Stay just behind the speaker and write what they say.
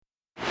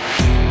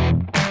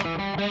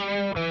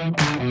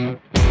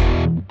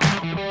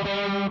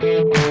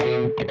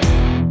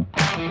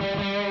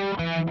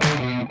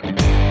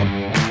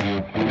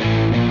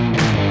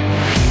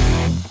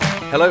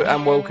Hello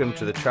and welcome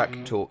to the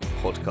Track Talk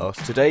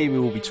podcast. Today we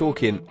will be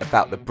talking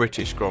about the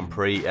British Grand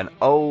Prix, and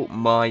oh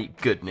my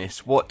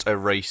goodness, what a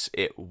race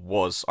it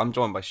was. I'm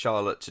joined by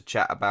Charlotte to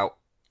chat about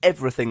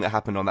everything that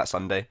happened on that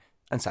Sunday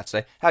and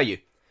Saturday. How are you?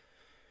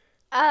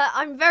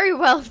 I'm very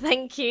well,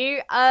 thank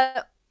you.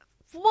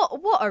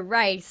 What a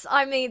race.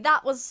 I mean,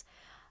 that was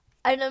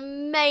an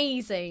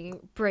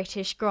amazing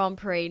British Grand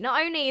Prix. Not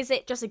only is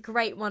it just a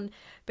great one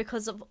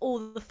because of all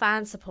the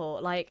fan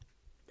support, like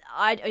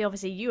I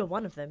obviously you were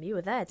one of them. You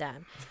were there,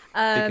 Dan.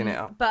 Digging it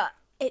up. But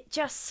it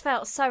just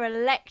felt so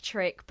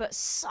electric, but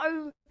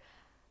so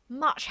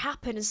much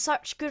happened and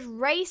such good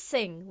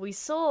racing we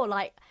saw.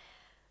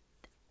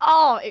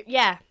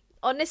 Yeah,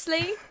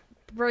 honestly,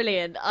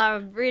 brilliant.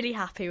 I'm really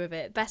happy with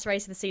it. Best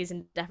race of the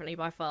season, definitely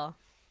by far.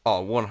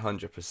 Oh,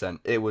 100%.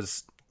 It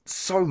was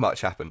so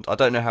much happened. I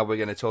don't know how we're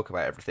going to talk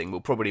about everything.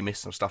 We'll probably miss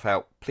some stuff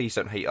out. Please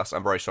don't hate us.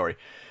 I'm very sorry.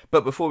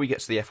 But before we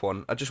get to the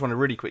F1, I just want to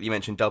really quickly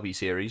mention W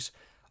Series.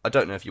 I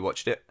don't know if you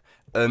watched it.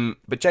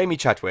 But Jamie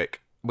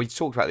Chadwick, we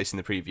talked about this in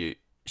the preview.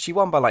 She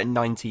won by like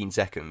 19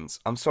 seconds.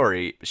 I'm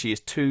sorry, but she is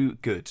too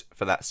good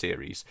for that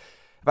series.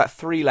 About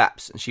 3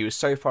 laps, and she was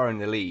so far in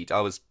the lead. I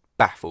was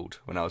baffled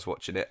when I was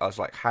watching it. I was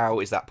like, how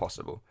is that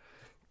possible?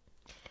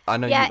 I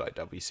know Yeah, you like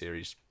W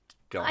Series.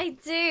 Go on. I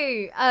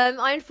do.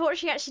 I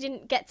unfortunately actually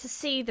didn't get to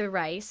see the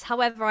race.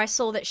 However, I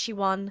saw that she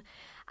won.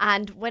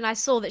 And when I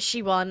saw that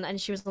she won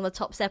and she was on the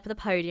top step of the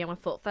podium, I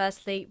thought,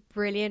 firstly,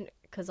 brilliant,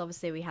 because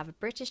obviously we have a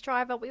British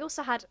driver. We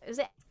also had, was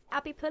it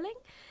Abby Pulling,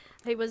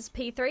 who was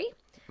P3?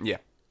 Yeah.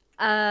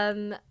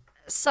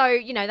 So,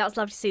 that was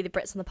lovely to see the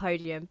Brits on the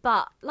podium.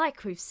 But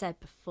like we've said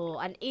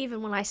before, and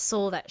even when I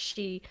saw that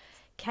she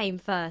came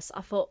first,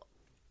 I thought,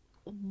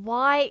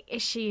 why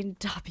is she in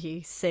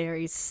W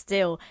Series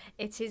still?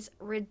 It is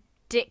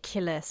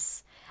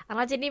ridiculous. And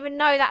I didn't even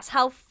know that's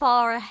how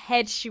far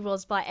ahead she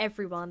was by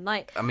everyone.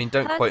 Like, I mean,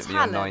 don't her quote me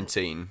on talent.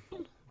 19,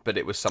 but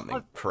it was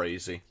something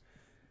crazy.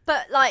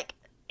 But, like,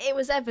 it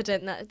was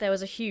evident that there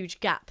was a huge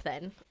gap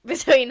then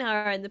between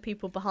her and the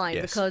people behind,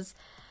 Yes. because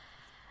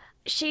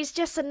she's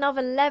just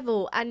another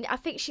level. And I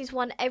think she's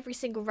won every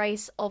single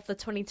race of the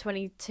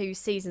 2022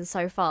 season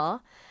so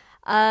far.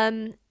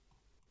 And,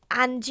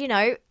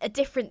 a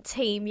different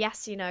team,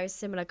 yes,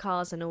 similar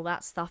cars and all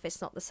that stuff.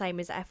 It's not the same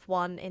as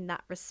F1 in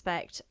that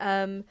respect.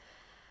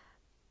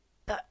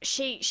 But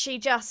she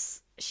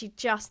just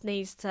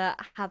needs to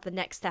have the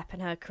next step in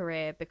her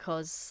career,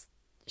 because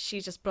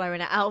she's just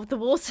blowing it out of the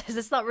waters.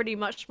 There's not really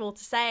much more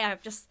to say.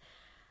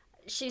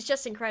 She's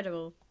just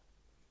incredible.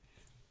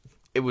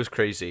 It was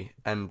crazy.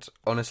 And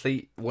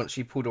honestly, once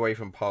she pulled away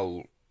from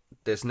pole,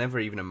 there's never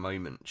even a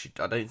moment.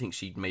 I don't think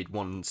she made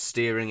one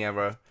steering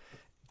error.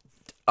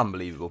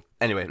 Unbelievable.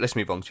 Anyway, let's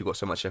move on because we've got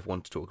so much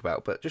F1 to talk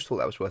about, but just thought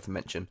that was worth a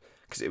mention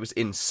because it was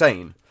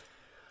insane.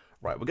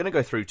 Right, we're going to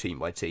go through team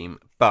by team,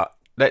 but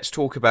let's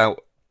talk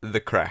about the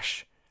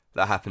crash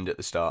that happened at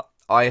the start.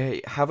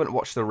 I haven't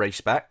watched the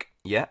race back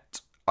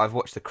yet. I've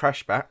watched the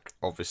crash back,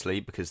 obviously,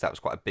 because that was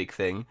quite a big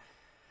thing.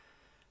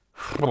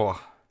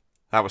 Oh,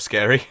 that was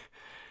scary.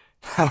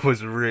 That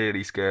was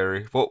really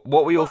scary. What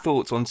were your What?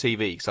 thoughts on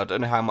TV? Because I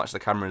don't know how much the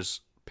cameras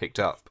picked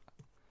up.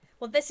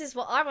 Well, this is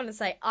what I want to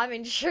say. I'm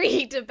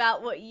intrigued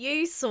about what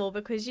you saw,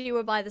 because you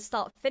were by the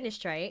start finish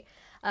straight.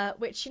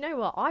 Which, you know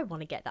what, I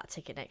want to get that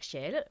ticket next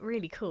year. It looked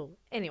really cool.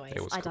 Anyways,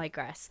 It was I cool.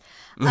 digress.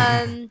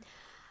 Um,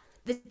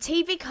 the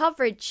TV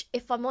coverage,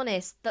 if I'm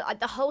honest, the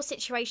whole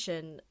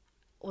situation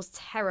was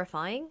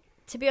terrifying,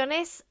 to be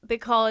honest,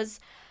 because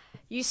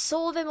you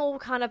saw them all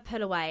kind of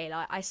pull away.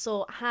 Like, I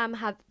saw Ham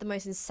have the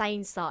most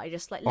insane start. He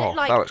just looked Oh, that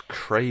like was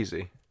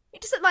crazy. it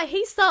just looked like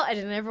he started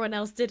and everyone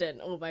else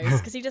didn't, almost,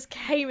 because he just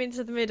came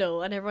into the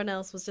middle and everyone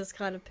else was just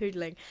kind of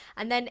poodling.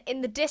 And then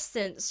in the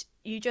distance,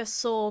 you just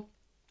saw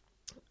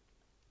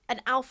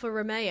an Alfa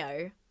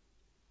Romeo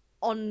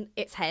on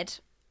its head,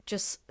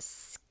 just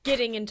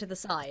skidding into the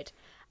side.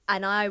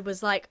 And I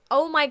was like,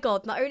 oh my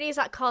God, not only is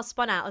that car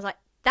spun out, I was like,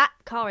 that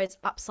car is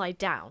upside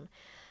down.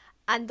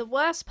 And the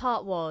worst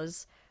part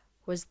was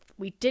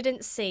we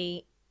didn't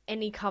see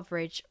any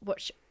coverage,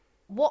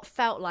 what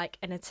felt like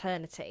an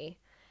eternity.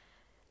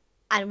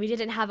 And we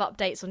didn't have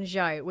updates on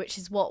Joe, which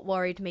is what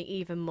worried me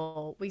even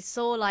more. We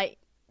saw, like,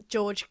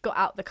 George got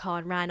out the car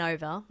and ran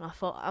over. And I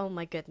thought, oh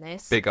my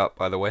goodness. Big up,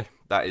 by the way.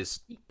 That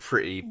is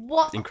pretty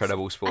What?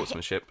 incredible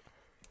sportsmanship.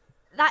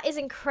 That is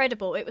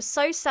incredible. It was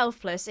so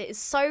selfless. It is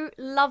so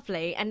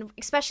lovely. And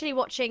especially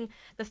watching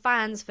the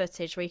fans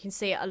footage where you can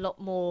see it a lot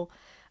more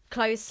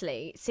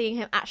closely, seeing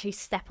him actually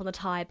step on the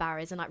tyre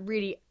barriers and, like,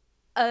 really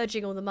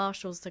urging all the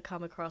marshals to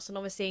come across. And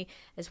obviously,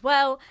 as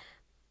well,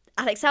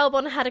 Alex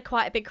Albon had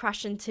quite a big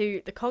crash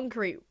into the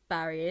concrete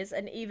barriers,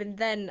 and even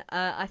then,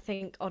 I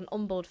think on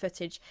onboard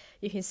footage,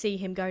 you can see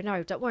him go,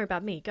 "No, don't worry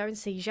about me. Go and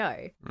see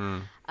Joe."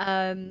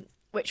 Mm.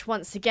 Which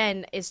once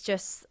again is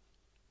just,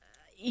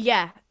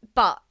 yeah,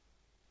 but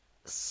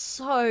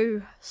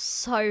so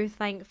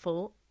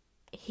thankful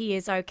he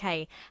is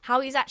okay. How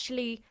he's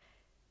actually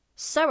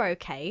so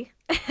okay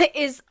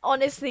is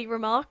honestly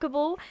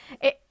remarkable.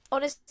 It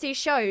honestly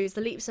shows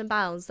the leaps and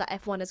bounds that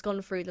F1 has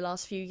gone through the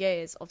last few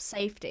years of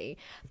safety,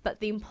 but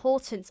the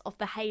importance of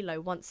the halo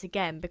once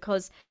again,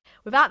 because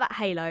without that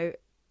halo,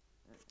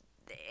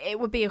 it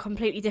would be a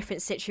completely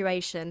different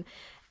situation.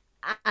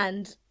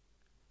 And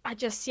I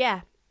just,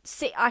 yeah,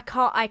 see, I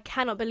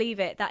cannot believe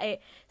it that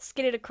it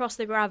skidded across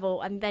the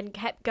gravel and then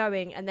kept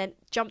going and then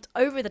jumped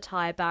over the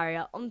tyre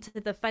barrier onto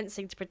the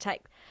fencing to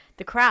protect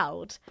the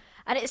crowd.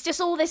 And it's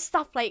just all this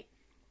stuff, like,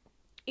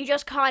 you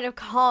just kind of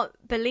can't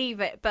believe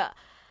it. But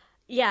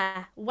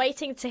yeah,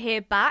 waiting to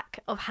hear back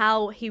of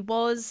how he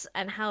was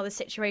and how the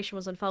situation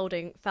was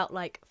unfolding felt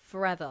like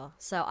forever.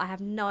 So I have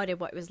no idea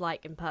what it was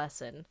like in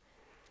person.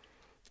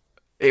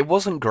 It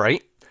wasn't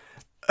great.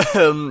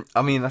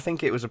 I mean, I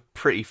think it was a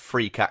pretty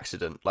freak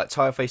accident. Like,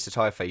 tyre face to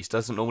tyre face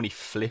doesn't normally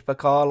flip a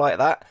car like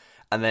that.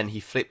 And then he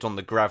flipped on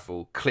the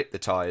gravel, clipped the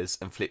tyres,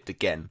 and flipped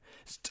again.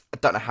 I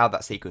don't know how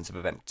that sequence of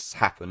events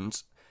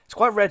happened. It's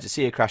quite rare to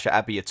see a crash at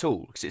Abbey at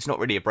all, because it's not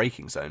really a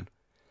braking zone.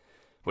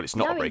 Well, it's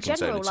not No, a in braking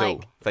general, zone at all.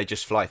 like, They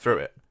just fly through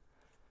it.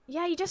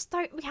 yeah, you just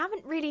don't. We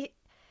haven't really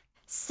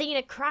seen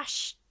a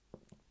crash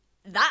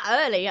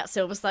that early at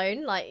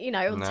Silverstone, like, you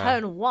know, on No.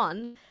 turn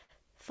one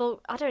for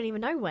I don't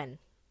even know when.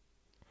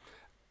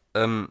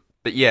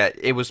 But yeah,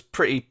 it was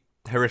pretty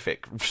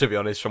horrific, to be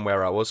honest, from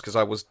where I was, because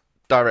I was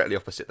directly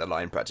opposite the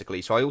line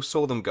practically. So I all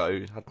saw them go,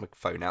 had my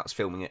phone out, was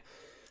filming it,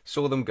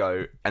 saw them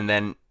go, and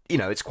then, you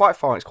know, it's quite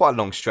far, it's quite a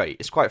long straight,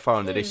 it's quite far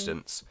in the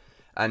distance.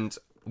 And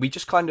we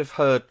just kind of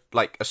heard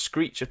like a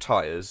screech of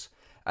tyres,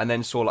 and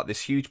then saw like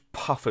this huge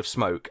puff of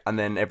smoke, and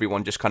then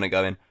everyone just kind of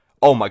going,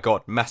 oh my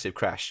god, massive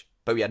crash.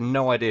 But we had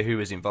no idea who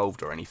was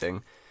involved or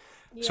anything.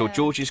 Saw Yeah.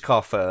 George's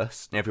car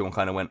first, and everyone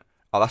kind of went,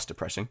 oh, that's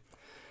depressing.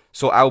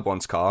 Saw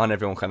Albon's car, and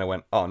everyone kind of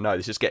went, oh no,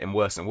 this is getting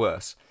worse and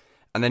worse.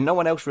 And then no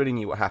one else really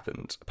knew what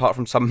happened, apart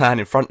from some man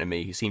in front of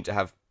me who seemed to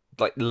have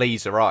like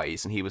laser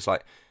eyes, and he was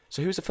like,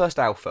 so who's the first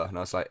Alpha? And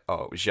I was like,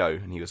 oh, it was Joe.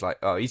 And he was like,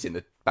 oh, he's in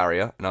the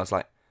barrier. And I was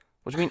like,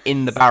 what do you mean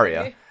in the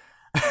barrier?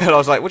 And I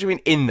was like, what do you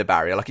mean in the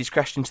barrier? Like he's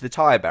crashed into the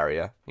tyre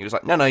barrier. He was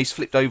like, no, he's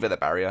flipped over the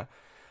barrier.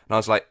 And I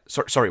was like,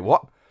 sorry,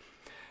 what?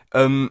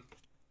 So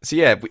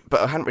yeah,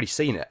 but I hadn't really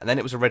seen it. And then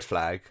it was a red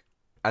flag.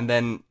 And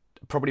then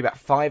probably about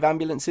 5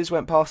 ambulances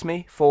went past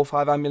me. 4 or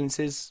 5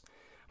 ambulances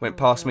went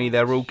past me.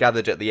 They were all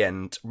gathered at the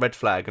end. Red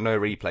flag, no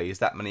replays,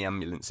 that many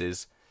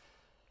ambulances.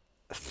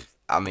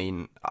 I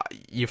mean,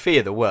 you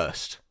fear the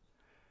worst.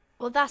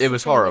 Well, that's It the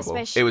was thing, horrible.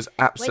 especially It was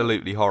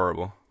absolutely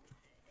horrible.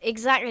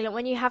 exactly like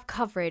when you have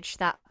coverage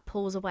that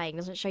pulls away and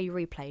doesn't show you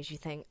replays. You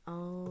think,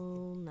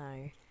 oh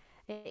no.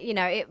 You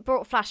know, it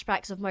brought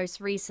flashbacks of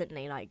most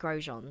recently, like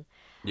Grosjean.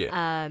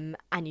 Yeah.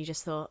 And you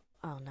just thought,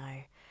 oh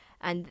no.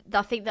 And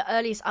I think the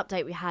earliest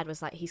update we had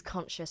was like he's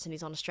conscious and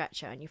he's on a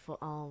stretcher, and you thought,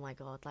 oh my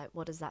god, like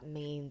what does that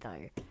mean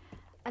though?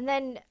 And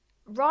then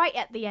right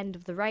at the end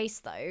of the race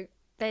though,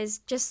 there's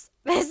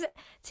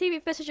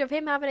TV footage of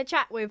him having a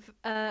chat with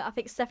I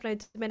think Stefano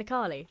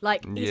Domenicali.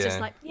 Like he's just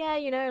Yeah. like, yeah,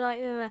 you know, like,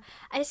 and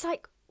it's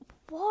like,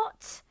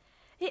 what?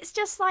 It's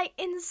just like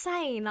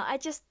insane.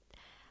 Like,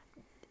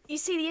 you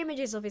see the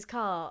images of his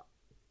car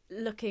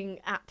looking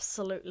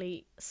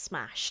absolutely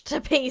smashed to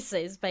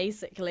pieces,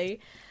 basically.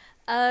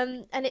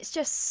 And it's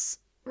just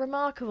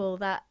remarkable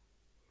that,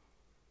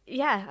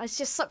 yeah, it's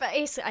just so,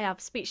 I am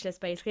speechless,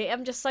 basically.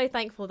 I'm just so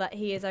thankful that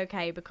he is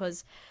okay,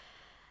 because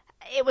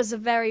it was a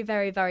very,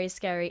 very, very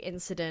scary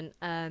incident.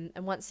 And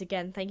once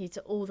again, thank you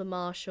to all the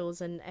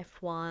marshals and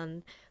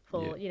F1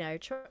 for, you know,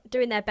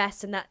 doing their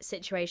best in that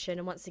situation.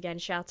 And once again,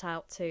 shout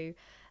out to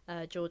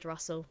George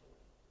Russell.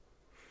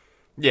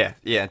 Yeah.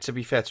 To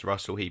be fair to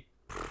Russell, he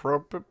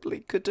probably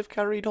could have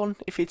carried on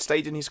if he'd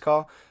stayed in his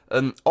car.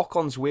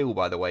 Ocon's wheel,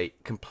 by the way,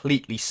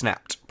 completely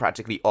snapped,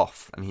 practically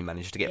off, and he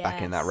managed to get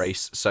back in that Yes.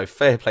 race. So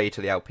fair play to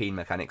the Alpine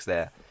mechanics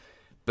there.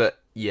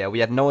 But yeah, we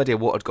had no idea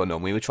what had gone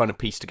on. We were trying to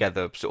piece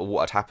together sort of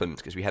what had happened,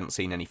 because we hadn't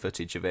seen any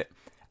footage of it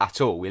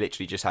at all. We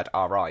literally just had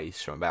our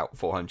eyes from about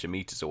 400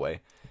 metres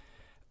away.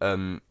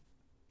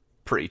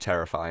 Pretty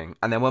terrifying.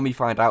 And then when we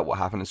found out what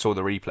happened and saw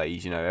the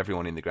replays, you know,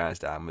 everyone in the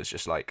grandstand was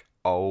just like,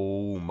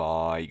 oh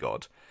my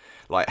god.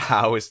 Like,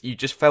 how is... You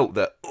just felt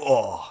that,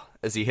 oh,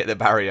 as he hit the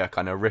barrier,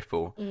 kind of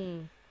ripple.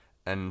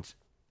 And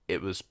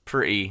it was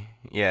pretty...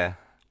 Yeah.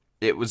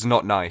 It was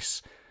not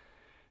nice.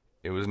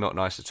 It was not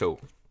nice at all.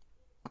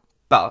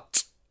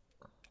 But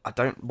I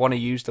don't want to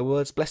use the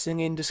words blessing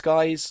in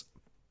disguise,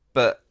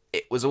 but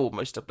it was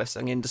almost a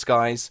blessing in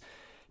disguise,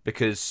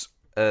 because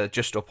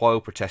Just Stop Oil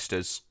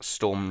protesters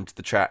stormed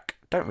the track,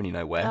 don't really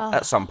know where,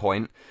 at some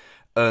point,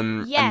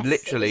 and Yes,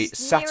 literally it was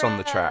sat on near,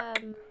 the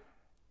track.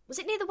 Was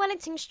it near the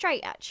Wellington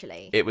Strait,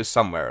 actually? It was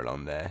somewhere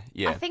along there, I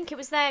yeah. think it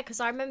was there, because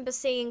I remember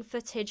seeing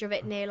footage of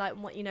it near, like,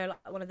 what, you know,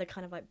 like one of the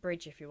kind of like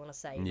bridge, if you want to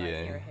say, like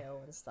Yeah. near a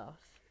hill and stuff.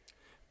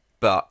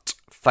 But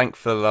thank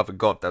for the love of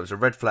God, there was a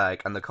red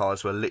flag and the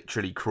cars were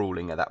literally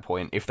crawling at that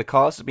point. If the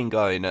cars had been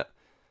going at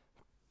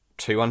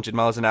 200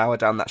 miles an hour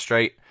down that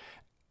straight,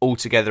 all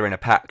together in a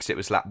pack, 'cause it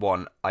was lap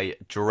 1, I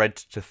dread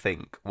to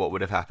think what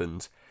would have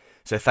happened.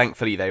 So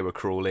thankfully they were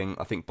crawling.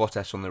 I think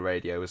Bottas on the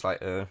radio was like,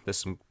 there's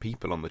some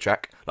people on the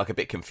track, like a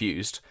bit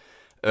confused.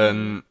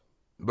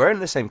 wearing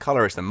the same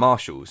colour as the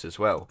marshals as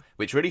well,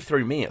 which really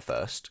threw me at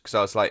first because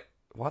I was like,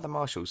 why are the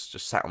marshals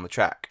just sat on the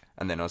track?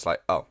 And then I was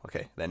like, oh,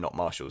 okay, they're not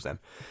marshals then.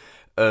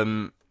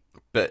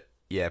 But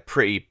yeah,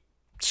 pretty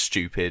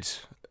stupid.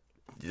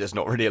 There's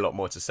not really a lot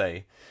more to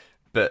say.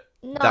 But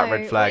No, that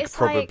red flag it's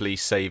probably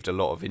saved a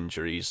lot of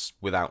injuries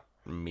without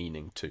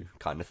meaning to,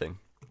 kind of thing.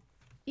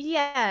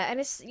 yeah, and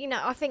it's,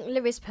 I think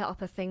Lewis put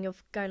up a thing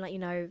of going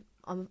like,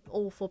 I'm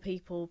all for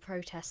people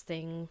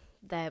protesting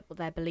their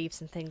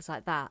beliefs and things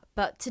like that.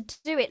 But to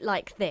do it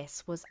like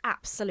this was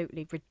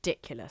absolutely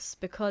ridiculous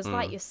because,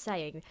 like you're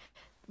saying,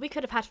 we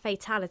could have had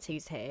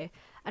fatalities here,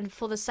 and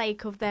for the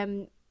sake of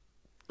them,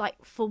 like,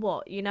 for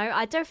what,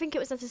 I don't think it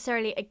was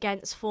necessarily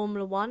against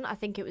Formula One. I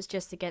think it was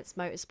just against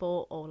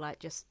motorsport or like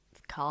just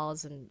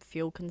cars and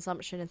fuel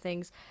consumption and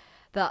things.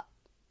 But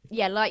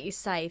yeah, like you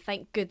say,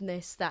 thank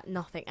goodness that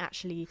nothing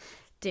actually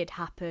did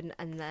happen,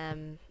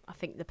 and I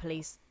think the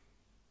police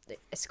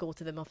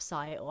escorted them off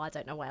site, or I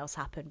don't know what else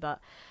happened.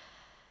 But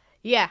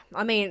yeah,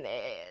 I mean,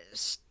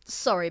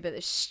 sorry, but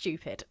it's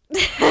stupid.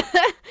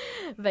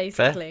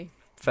 Basically.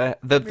 Fair.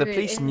 The Really,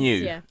 police it is, knew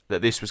yeah.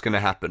 that this was going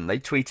to happen. They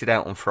tweeted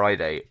out on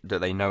Friday that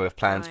they know of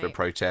plans for a Right.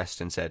 protest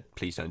and said,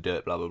 please don't do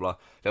it, blah, blah, blah.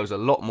 There was a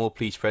lot more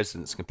police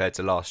presence compared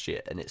to last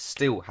year, and it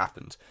still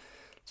happened.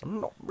 So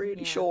I'm not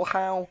really Yeah. sure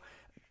how.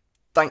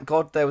 Thank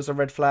God there was a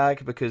red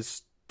flag,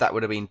 because that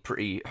would have been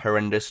pretty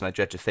horrendous, and I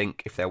dread to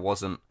think if there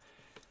wasn't.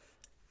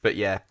 But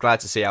yeah, glad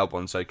to see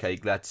Albon's okay.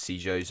 Glad to see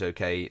Joe's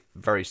okay.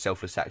 Very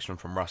selfless action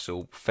from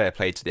Russell. Fair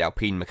play to the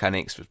Alpine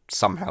mechanics for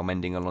somehow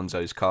mending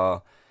Alonso's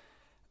car.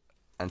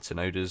 And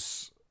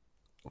Tsunoda's,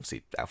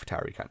 obviously,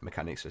 AlphaTauri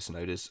mechanics for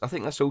Tsunoda's. I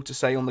think that's all to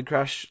say on the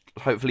crash.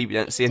 Hopefully we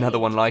don't see another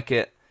one like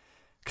it,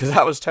 because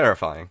that was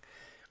terrifying.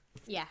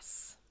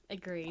 Yes,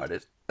 agreed.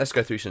 Right, let's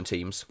go through some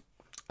teams.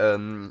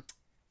 In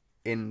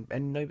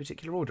no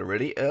particular order,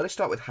 really. Let's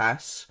start with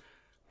Haas.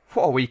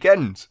 What a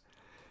weekend!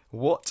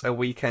 What a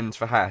weekend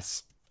for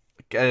Haas.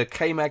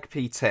 K-Mag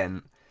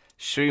P10,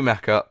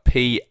 Schumacher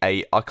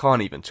P8. I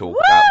can't even talk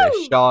about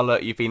this.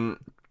 Charlotte, you've been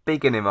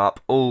bigging him up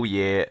all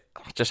year.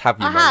 Just have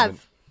your moment.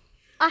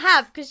 I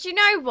have, because you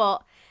know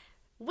what?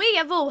 We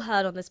have all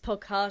heard on this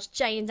podcast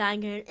Jay and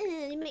Dan going,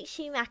 Mick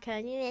Schumacher,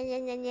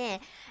 yeah.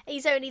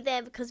 He's only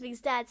there because of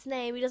his dad's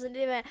name. He doesn't do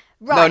it.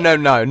 Right.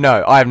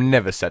 No. I've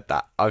never said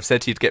that. I've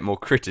said he'd get more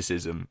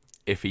criticism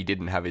if he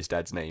didn't have his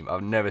dad's name.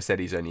 I've never said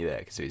he's only there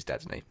because of his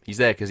dad's name. He's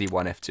there because he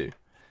won F2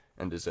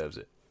 and deserves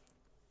it.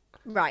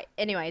 Right,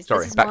 anyways,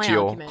 Sorry, this is back my to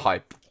your argument.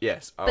 hype.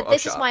 Yes. But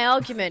this is my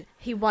argument.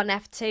 He won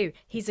F2.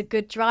 He's a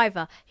good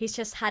driver. He's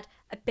just had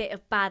a bit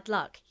of bad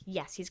luck.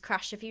 Yes, he's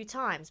crashed a few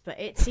times, but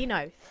it's,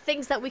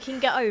 things that we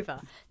can get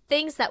over.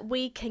 Things that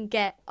we can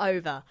get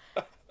over.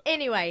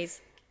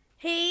 Anyways,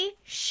 he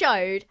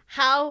showed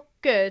how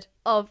good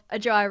of a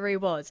driver he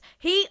was.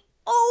 He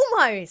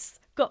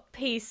almost got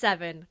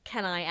P7,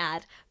 can I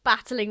add,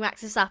 battling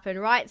Max Verstappen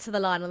right to the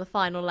line on the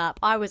final lap.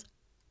 I was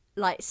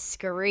like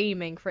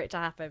screaming for it to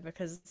happen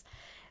because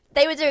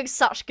they were doing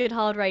such good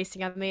hard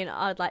racing. I mean,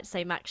 I'd like to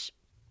say Max,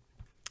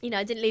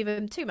 didn't leave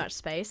him too much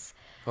space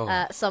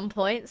at some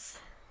points.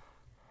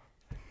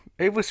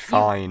 It was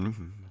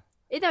fine.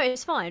 No, it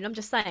was fine. I'm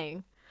just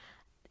saying.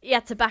 He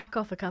had to back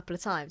off a couple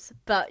of times,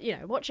 but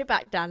watch it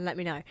back down and let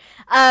me know.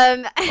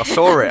 I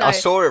saw it. No. I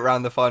saw it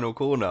round the final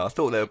corner. I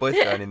thought they were both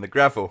going in the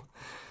gravel.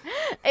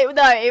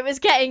 It was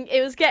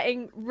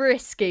getting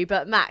risky,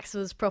 but Max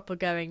was proper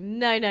going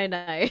no,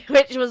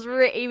 which was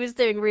he was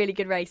doing really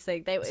good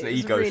racing. It's an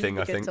ego really thing,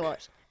 I good think. to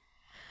watch.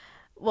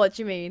 What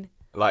do you mean?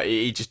 Like,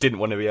 he just didn't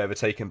want to be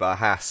overtaken by a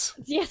Haas.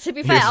 Yeah, to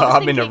be He fair, was I like, was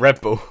I'm in a thinking,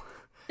 Red Bull.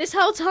 this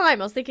whole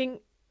time I was thinking,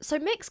 so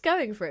Mick's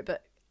going for it,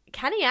 but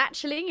can he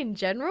actually in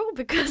general?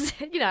 Because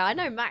I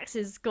know Max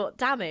has got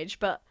damage,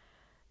 but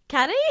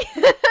can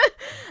he?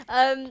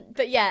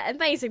 But yeah,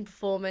 amazing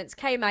performance.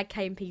 K-Mag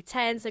came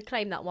P10, so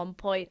claimed that 1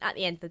 point. At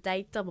the end of the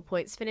day, double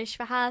points finish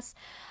for Haas.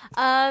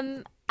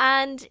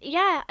 And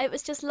yeah, it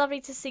was just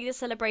lovely to see the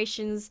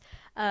celebrations,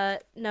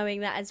 knowing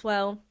that as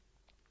well.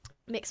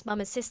 Mick's mum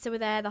and sister were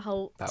there, the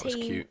whole That was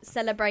team cute.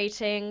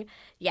 celebrating.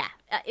 Yeah,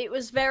 it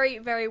was very,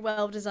 very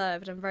well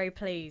deserved. I'm very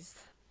pleased.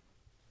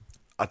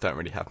 I don't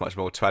really have much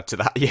more to add to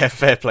that. Yeah,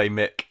 fair play,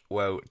 Mick.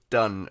 Well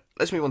done.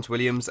 Let's move on to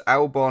Williams.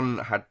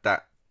 Albon had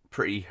that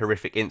pretty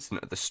horrific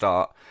incident at the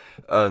start.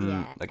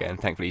 Yeah. Again,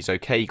 thankfully he's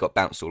okay. He got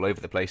bounced all over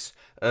the place.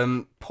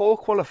 Poor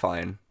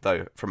qualifying,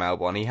 though, from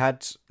Albon. He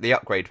had the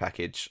upgrade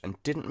package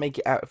and didn't make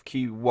it out of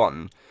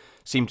Q1.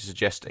 Seemed to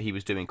suggest that he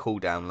was doing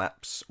cool-down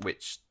laps,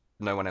 which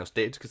no one else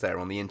did because they were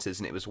on the inters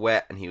and it was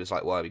wet. And he was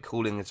like, why are we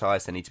cooling the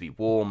tyres? They need to be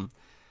warm.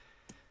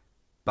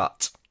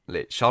 But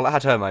Charlotte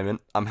had her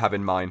moment. I'm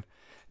having mine.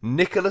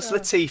 Nicholas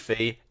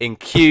Latifi in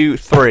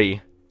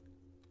Q3.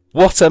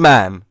 What a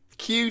man.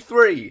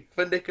 Q3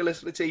 for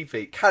Nicholas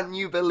Latifi. Can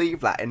you believe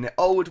that? In the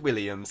old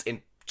Williams,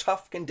 in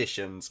tough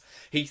conditions,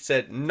 he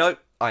said, nope,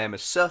 I am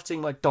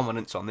asserting my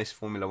dominance on this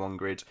Formula 1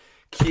 grid.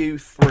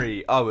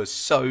 Q3. I was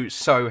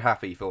so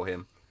happy for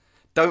him.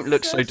 Don't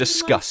look so Asserting my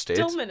disgusted.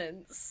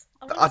 Dominance.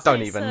 I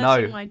don't even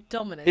know. My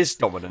dominance. His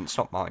dominance,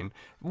 not mine.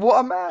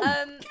 What a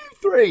man.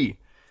 Q3.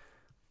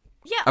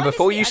 Yeah, And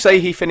before honestly, you I say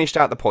don't. he finished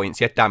out the points,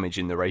 he had damage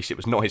in the race. It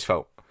was not his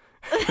fault.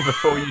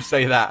 Before you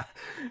say that.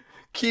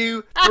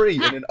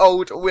 Q3 in an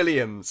old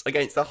Williams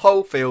against the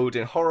whole field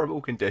in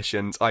horrible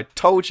conditions. I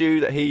told you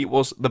that he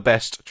was the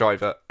best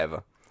driver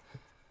ever.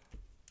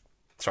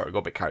 Sorry, I got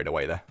a bit carried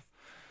away there.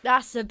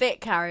 That's a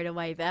bit carried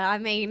away there. I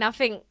mean, I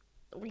think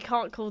we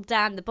can't call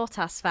Dan the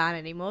Bottas fan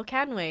anymore,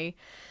 can we?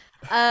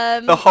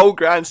 The whole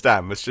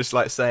grandstand was just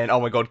like saying, "Oh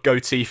my god, go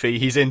Tiffy,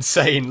 he's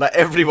insane!" Like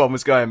everyone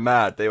was going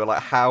mad. They were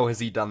like, "How has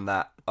he done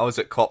that?" I was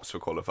at Cops for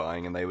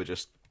qualifying, and they were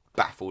just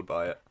baffled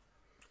by it.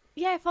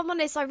 Yeah, if I'm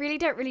honest, I really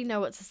don't really know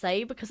what to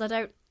say because I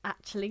don't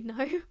actually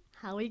know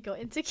how he got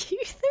into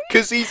Q3.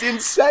 Because he's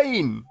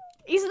insane.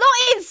 He's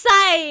not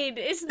insane.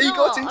 It's He not.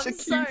 got into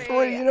I'm Q3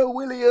 sorry. in a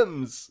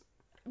Williams.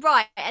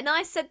 Right, and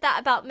I said that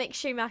about Mick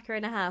Schumacher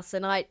in a house,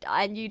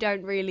 and you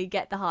don't really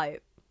get the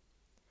hype.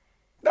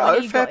 When No,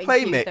 he fair got in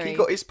play, Mick. He Q3.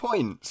 got his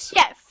points.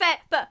 Yeah,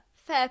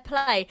 fair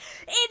play.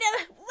 In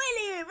a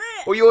William.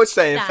 Well, you're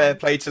saying Dan. fair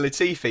play to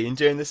Latifi and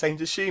doing the same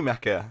to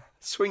Schumacher.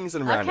 Swings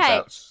and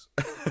roundabouts.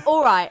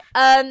 All right.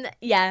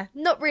 Yeah,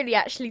 not really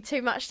actually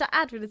too much to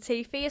add with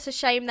Latifi. It's a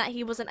shame that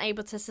he wasn't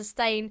able to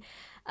sustain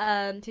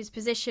his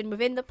position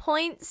within the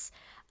points.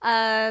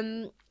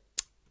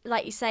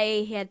 Like you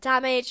say, he had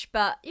damage,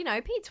 but you know,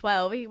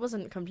 P12, he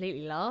wasn't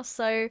completely last.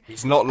 So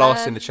He's not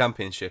last in the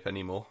championship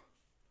anymore.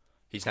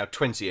 He's now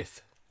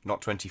 20th,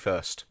 not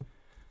 21st.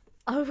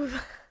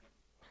 oh,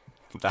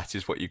 That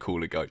is what you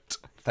call a goat.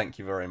 Thank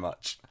you very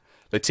much.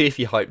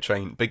 Latifi hype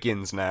train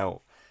begins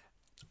now.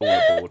 All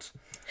aboard.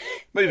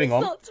 Moving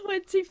on. not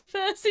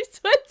 21st, he's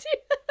 20.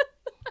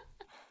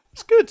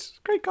 It's good.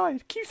 Great guy.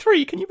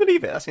 Q3, can you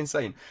believe it? That's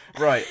insane.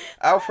 Right,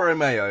 Alfa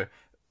Romeo.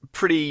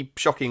 Pretty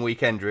shocking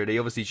weekend, really.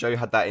 Obviously, Joe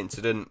had that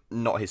incident.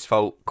 Not his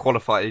fault.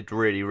 Qualified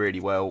really, really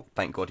well.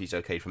 Thank God he's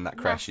okay from that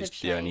crash. Massive Is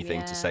the only shame, thing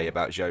yeah. to say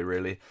about Joe,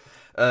 really.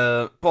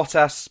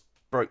 Bottas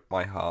broke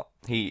my heart.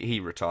 He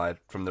retired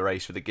from the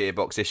race with a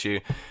gearbox issue.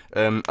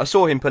 I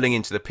saw him pulling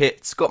into the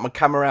pits, got my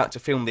camera out to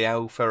film the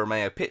Alfa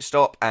Romeo pit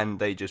stop, and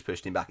they just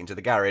pushed him back into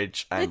the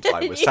garage, and I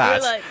was You were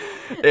sad. like,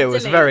 It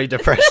was delete. very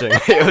depressing.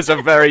 It was a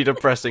very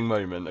depressing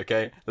moment,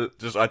 okay?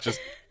 I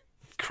just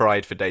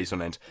cried for days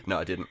on end. No,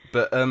 I didn't.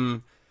 But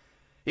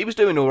he was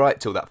doing all right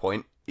till that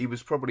point. He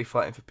was probably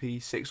fighting for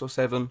P6 or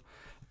 7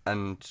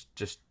 and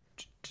just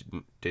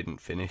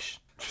didn't finish,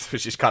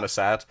 which is kind of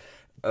sad.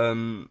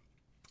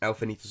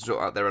 Alpha need to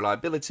sort out their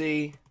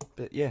reliability.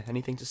 But yeah,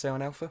 anything to say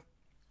on Alpha?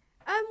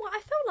 Well,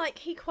 I feel like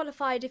he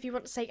qualified, if you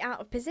want to say,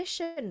 out of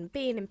position,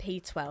 being in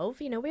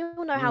P12. You know, we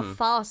all know how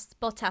fast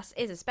Bottas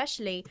is,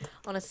 especially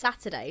on a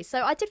Saturday.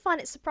 So I did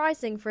find it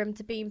surprising for him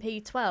to be in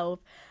P12.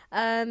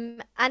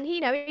 And,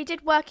 you know, he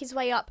did work his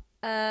way up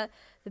the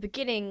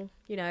beginning,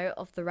 you know,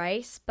 of the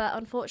race, but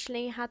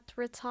unfortunately had to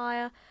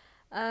retire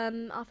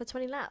after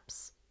 20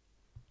 laps.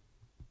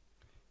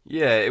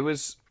 Yeah, it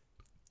was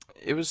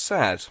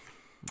sad.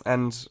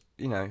 And,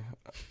 you know,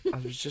 I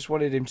just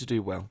wanted him to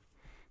do well.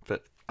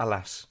 But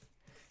alas,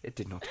 it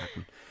did not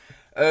happen.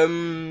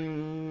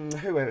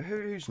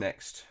 Who's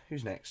next?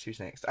 Who's next?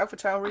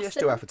 AlphaTauri? Let's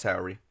do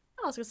AlphaTauri.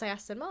 I was going to say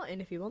Aston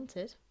Martin if you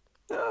wanted.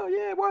 Oh,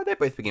 yeah, why they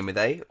both begin with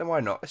A? Then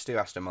why not? Let's do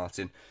Aston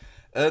Martin.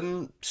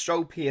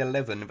 Stroll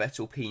P11,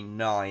 Vettel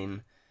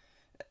P9.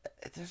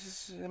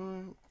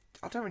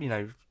 I don't really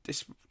know.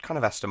 It's kind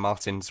of Aston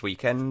Martin's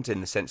weekend in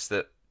the sense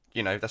that,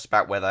 you know, that's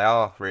about where they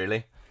are,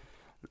 really.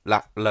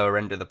 Lower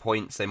end of the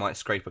points, they might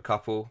scrape a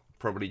couple,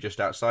 probably just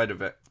outside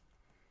of it.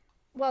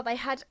 Well, they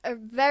had a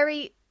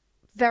very,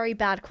 very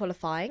bad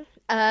qualifying.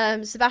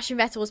 Sebastian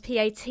Vettel was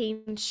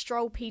P18,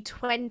 Stroll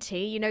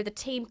P20. You know, the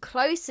team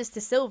closest to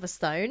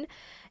Silverstone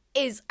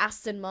is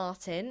Aston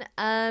Martin.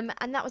 And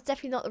that was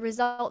definitely not the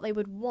result they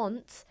would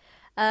want.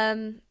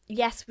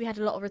 Yes, we had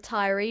a lot of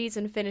retirees,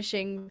 and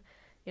finishing,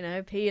 you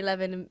know,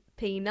 P11 and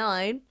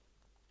P9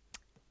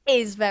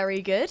 is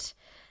very good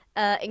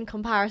in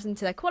comparison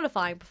to their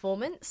qualifying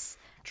performance.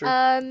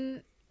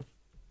 True.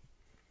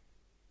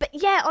 But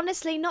yeah,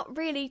 honestly, not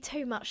really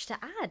too much to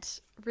add,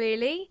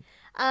 really.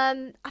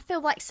 I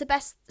feel like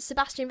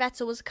Sebastian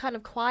Vettel was kind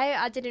of quiet.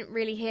 I didn't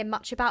really hear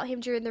much about him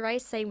during the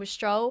race, same with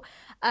Stroll.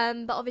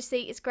 But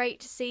obviously, it's great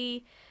to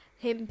see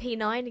him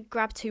P9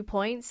 grab 2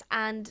 points,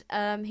 and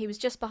he was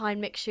just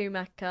behind Mick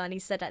Schumacher, and he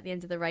said at the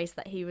end of the race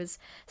that he was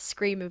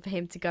screaming for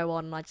him to go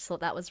on, and I just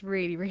thought that was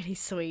really, really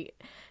sweet,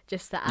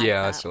 just to add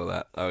Yeah, that. I saw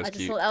that. That was I just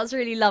cute. thought that was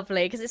really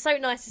lovely, because it's so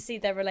nice to see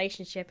their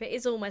relationship. It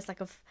is almost like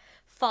a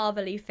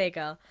fatherly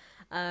figure.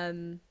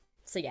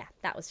 So yeah,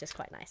 that was just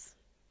quite nice.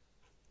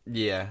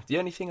 Yeah, the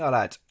only thing I'll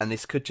add, and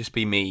this could just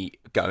be me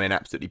going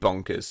absolutely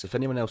bonkers, if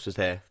anyone else was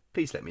there,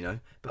 please let me know,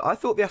 but I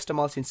thought the Aston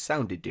Martin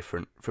sounded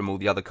different from all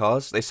the other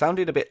cars. They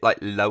sounded a bit like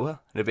lower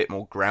and a bit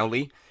more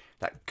growly.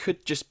 That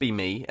could just be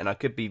me, and I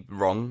could be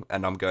wrong,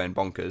 and I'm going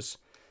bonkers,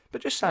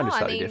 but just sounded No, I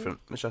slightly mean- different,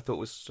 which I thought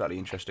was slightly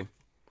interesting.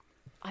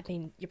 I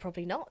mean, you're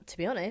probably not, to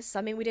be honest.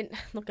 I mean, we didn't,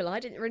 not gonna lie,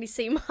 didn't really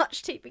see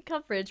much TV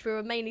coverage. We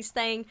were mainly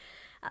staying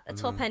at the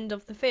top end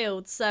of the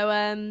field. So,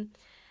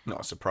 Not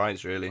a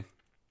surprise, really.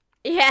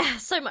 yeah,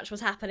 so much was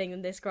happening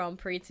in this Grand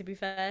Prix, to be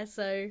fair.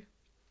 So,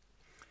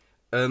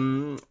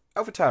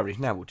 AlphaTauri.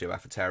 Now we'll do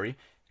AlphaTauri.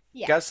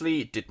 Yeah.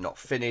 Gasly did not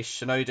finish.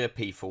 Sonoda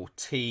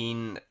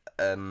P14.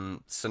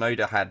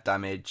 Sonoda had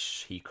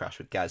damage. He crashed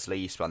with Gasly.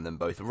 He spun them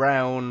both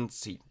around.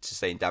 He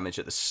sustained damage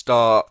at the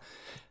start.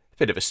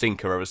 Bit of a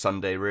stinker of a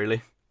Sunday,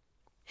 really.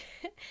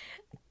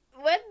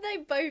 When they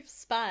both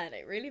span,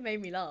 it really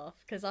made me laugh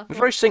because I It was thought,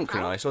 very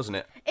how? synchronised, wasn't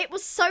it? It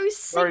was so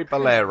Very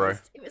Bolero.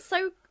 synchronized. It was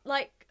so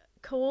like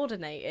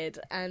coordinated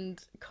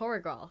and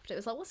choreographed. It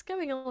was like, what's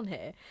going on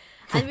here?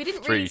 And we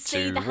didn't really Three,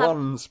 see two, the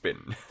one,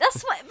 spin.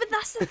 That's what, but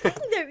that's the thing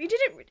though. We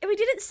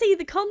didn't see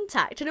the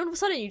contact, and all of a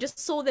sudden you just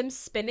saw them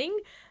spinning,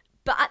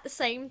 but at the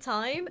same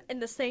time in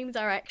the same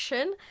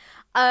direction.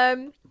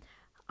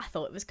 I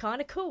thought it was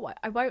kind of cool.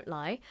 I won't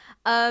lie.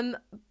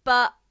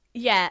 But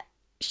yeah,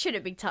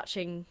 shouldn't be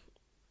touching,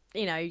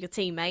 your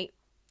teammate,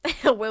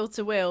 will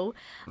to will.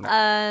 No.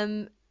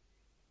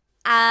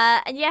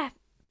 And yeah,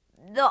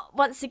 not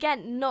once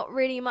again, not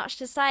really much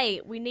to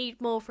say. We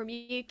need more from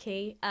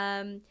Yuki.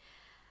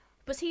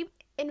 Was he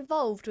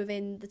involved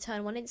within the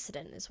Turn 1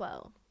 incident as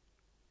well?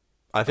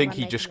 I Or think am I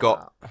he making just that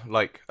got up?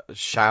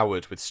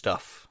 showered with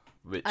stuff,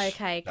 which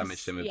Okay,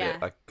 damaged 'cause him a yeah,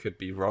 bit. I could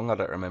be wrong. I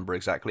don't remember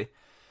exactly.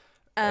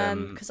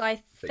 because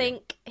I But yeah.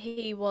 think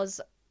he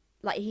was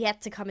like he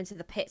had to come into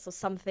the pits or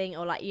something,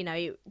 or like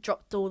he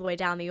dropped all the way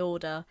down the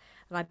order,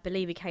 and I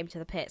believe he came to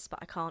the pits, but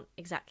I can't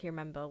exactly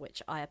remember,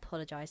 which I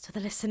apologise to the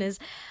listeners.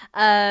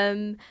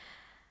 Um,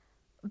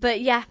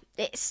 but yeah,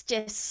 it's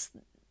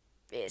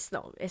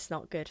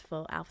not good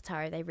for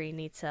AlphaTauri. They really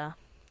need to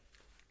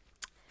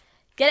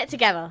get it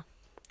together.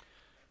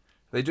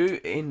 They do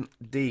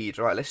indeed.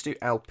 Right, let's do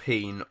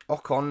Alpine.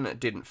 Ocon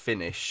didn't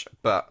finish,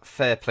 but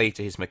fair play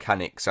to his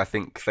mechanics. I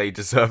think they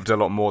deserved a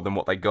lot more than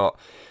what they got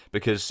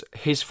because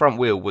his front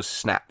wheel was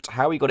snapped.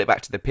 How he got it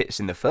back to the pits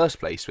in the first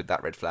place with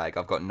that red flag,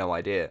 I've got no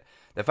idea.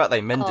 The fact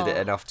they mended it Oh,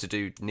 enough to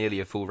do nearly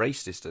a full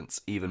race distance,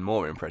 even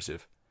more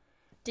impressive.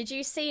 did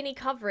you see any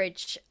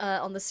coverage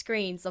on the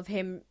screens of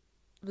him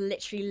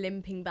literally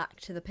limping back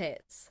to the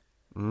pits?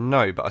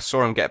 No, but I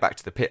saw him get back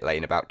to the pit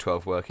lane about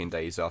 12 working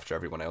days after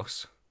everyone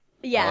else.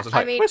 I Yeah, was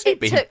I like, mean, where's he it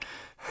been?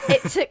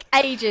 took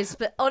ages,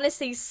 but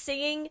honestly,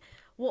 seeing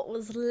what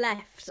was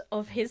left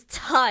of his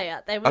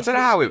tire, there I was don't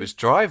know how it literally was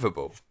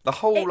drivable. The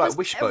whole it was a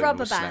wishbone rubber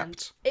was band.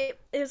 snapped.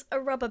 It was a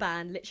rubber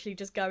band, literally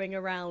just going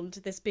around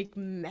this big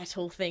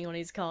metal thing on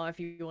his car, if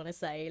you want to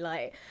say.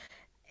 Like,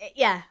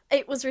 yeah,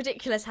 it was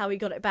ridiculous how he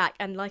got it back,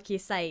 and like you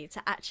say,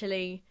 to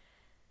actually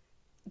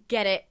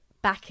get it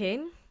back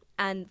in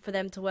and for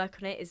them to work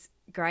on it is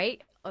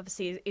great.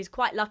 Obviously, he's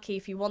quite lucky,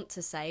 if you want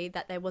to say,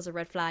 that there was a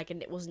red flag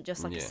and it wasn't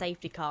just like a Yeah.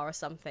 safety car or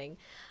something.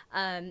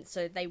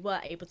 So they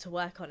were able to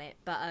work on it.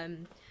 But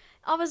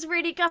I was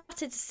really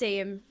gutted to see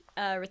him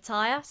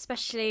retire,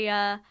 especially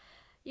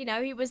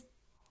he was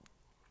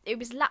it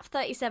was lap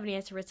 37 he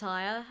had to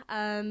retire,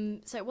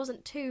 so it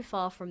wasn't too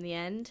far from the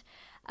end.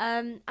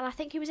 And I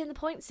think he was in the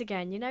points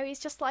again. He's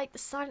just like the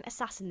silent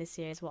assassin this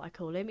year is what I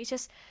call him. He's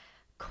just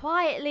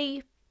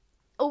quietly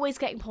always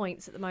getting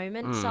points at the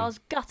moment, so I was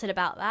gutted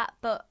about that.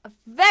 But a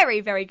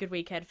very, very good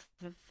weekend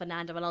for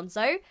Fernando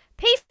Alonso.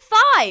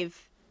 P5!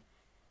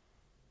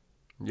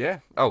 Yeah.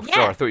 Oh, Yeah.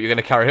 sorry. I thought you were going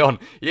to carry on.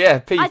 Yeah,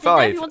 P5. I didn't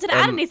know if you wanted to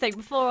add anything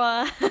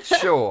before.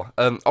 Sure.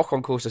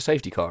 Ocon caused a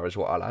safety car is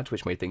what I'll add,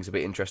 which made things a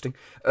bit interesting.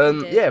 He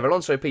did. Yeah,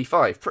 Alonso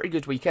P5. Pretty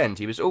good weekend.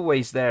 He was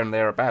always there and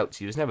thereabouts.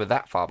 He was never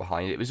that far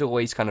behind. It was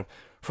always kind of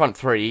front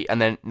three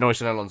and then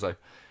Norris and Alonso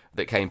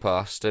that came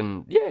past.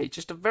 And yeah,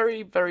 just a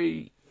very,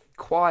 very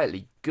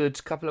quietly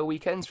good couple of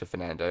weekends for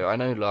Fernando. I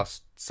know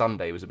last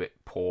Sunday was a bit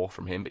poor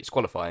from him, but his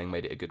qualifying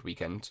made it a good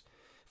weekend.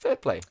 Fair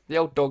play. The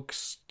old dog's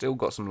still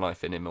got some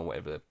life in him, or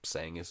whatever the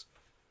saying is.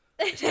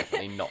 It's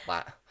definitely not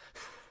that.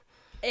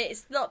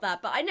 It's not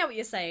that, but I know what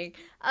you're saying.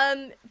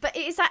 But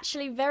it is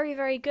actually very,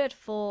 very good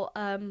for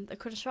the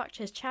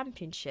Constructors'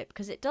 Championship,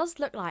 because it does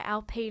look like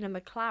Alpine and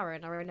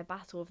McLaren are in a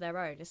battle of their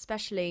own,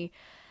 especially,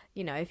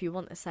 if you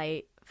want to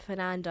say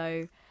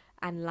Fernando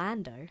and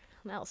Lando.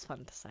 That was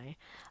fun to say.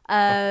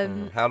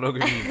 How long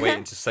have you been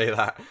waiting to say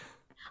that?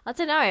 I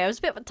don't know. It was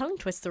a bit of a tongue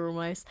twister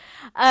almost.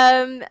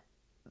 I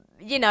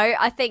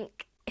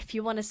think if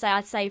you want to say,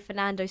 I'd say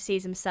Fernando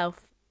sees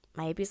himself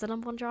maybe as the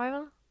number one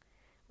driver.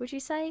 Would you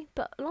say?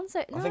 But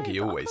Alonso, no, I think he but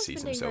always Ocon's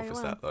sees been doing himself very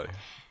as well. that, though.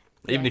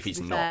 Even Yeah, if to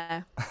he's be not.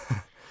 fair.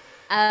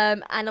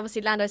 And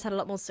obviously Lando's had a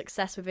lot more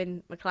success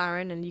within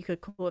McLaren, and you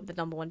could call him the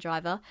number one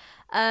driver.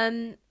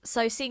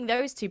 So seeing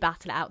those two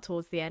battle it out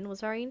towards the end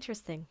was very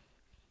interesting.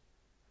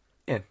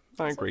 Yeah,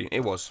 I agree.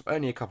 It was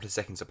only a couple of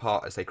seconds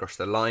apart as they crossed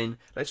the line.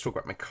 Let's talk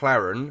about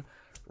McLaren.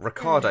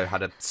 Ricardo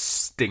had a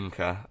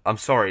stinker. I'm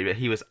sorry, but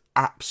he was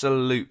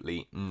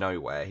absolutely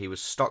nowhere. He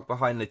was stuck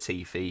behind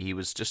Latifi. He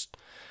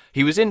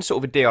was in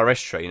sort of a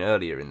DRS train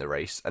earlier in the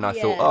race, and I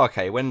thought, Yeah. oh,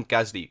 okay, when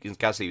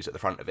Gasly was at the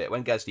front of it,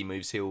 when Gasly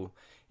moves, he'll,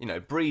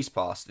 breeze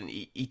past, and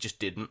he just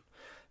didn't.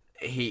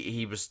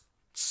 He was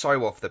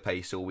so off the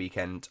pace all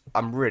weekend.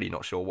 I'm really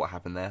not sure what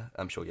happened there.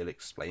 I'm sure you'll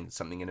explain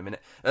something in a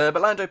minute. But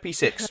Lando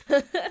P6,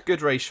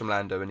 good race from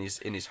Lando in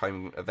his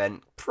home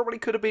event. Probably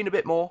could have been a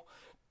bit more,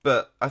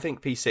 but I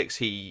think P6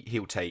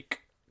 he'll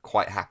take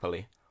quite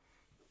happily.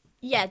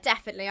 Yeah,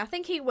 definitely. I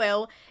think he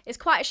will. It's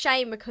quite a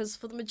shame because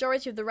for the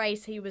majority of the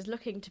race, he was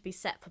looking to be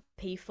set for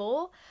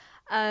P4.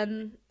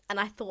 And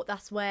I thought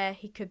that's where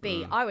he could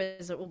be. Mm, I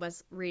was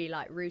almost really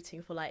like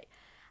rooting for like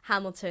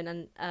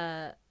Hamilton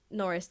and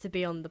Norris to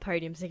be on the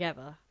podium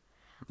together.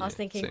 I was yeah,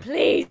 thinking, same.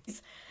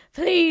 please,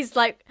 please,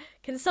 like,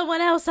 can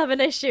someone else have an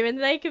issue and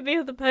they can be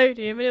on the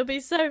podium and it'll be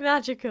so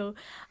magical.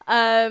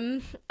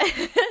 Um,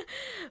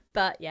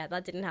 but yeah,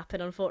 that didn't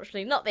happen,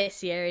 unfortunately. Not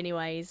this year,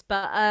 anyways.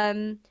 But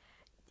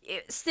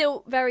it's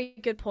still very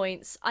good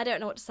points. I don't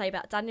know what to say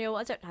about Daniel.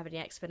 I don't have any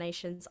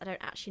explanations. I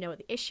don't actually know what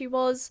the issue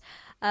was,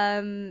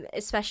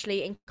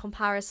 especially in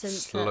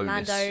comparison to Slowness.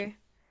 Lando.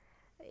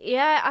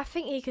 Yeah, I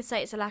think you could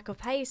say it's a lack of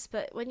pace,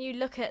 but when you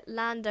look at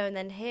Lando and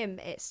then him,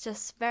 it's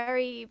just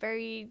very,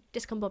 very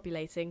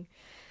discombobulating.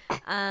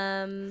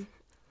 Um,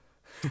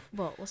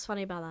 what? What's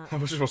funny about that? That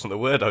just wasn't the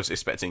word I was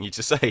expecting you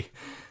to say.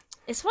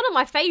 It's one of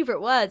my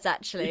favourite words,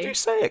 You do actually.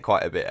 say it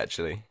quite a bit,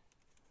 actually.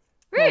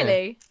 Yeah,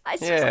 Really, I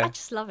yeah,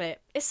 just love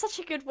it. It's such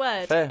a good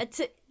word. fair.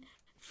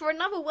 For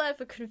another word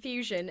for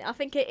confusion, I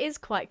think it is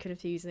quite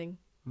confusing.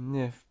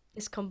 Yeah,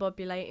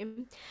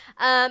 Discombobulating.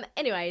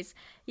 Anyways,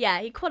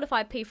 yeah, he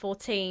qualified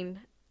P14,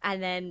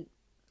 and then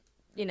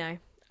you know.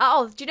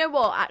 Oh, do you know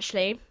what?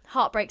 Actually,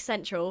 Heartbreak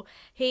Central.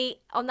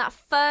 He on that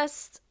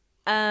first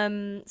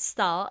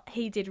start,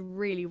 he did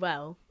really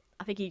well.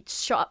 I think he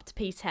shot up to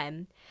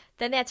P10.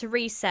 Then they had to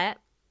reset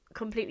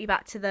completely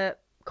back to the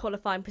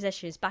qualifying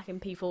positions back in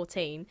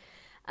P14.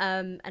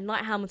 And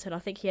like Hamilton, I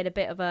think he had a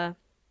bit of a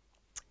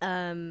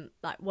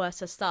like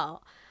worse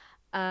start.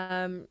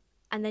 And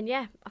then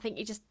yeah, I think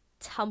he just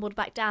tumbled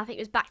back down. I think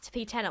it was back to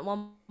P10 at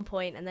one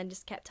point, and then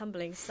just kept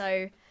tumbling.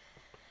 So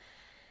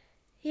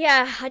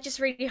yeah, I just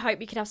really hope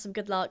we can have some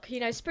good luck. You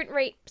know, sprint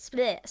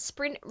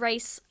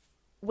race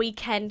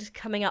weekend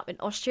coming up in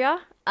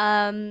Austria.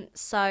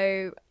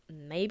 So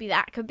maybe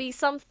that could be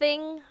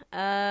something.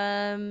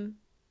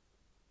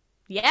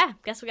 Yeah,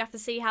 guess we have to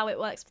see how it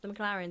works for the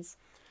McLarens.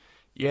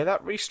 yeah.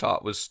 That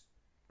restart was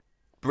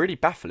really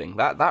baffling.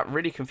 That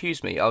really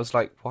confused me. I was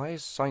like, why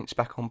is Sainz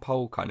back on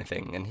pole, kind of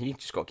thing? And he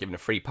just got given a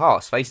free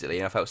pass, basically.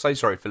 And I felt so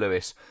sorry for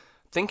Lewis.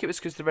 I think it was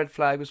because the red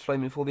flag was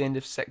flaming before the end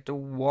of Sector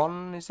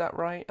 1, is that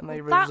right? And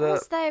they Well, that revert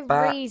was their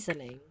back.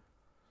 reasoning,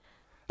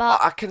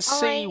 but I can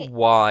see I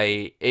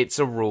why it's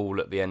a rule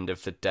at the end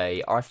of the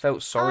day. I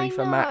felt sorry I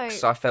for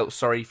Max. know. I felt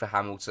sorry for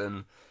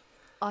Hamilton.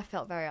 I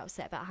felt very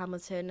upset about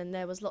Hamilton, and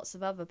there was lots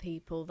of other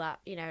people that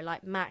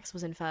like Max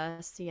was in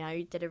first.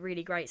 He did a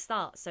really great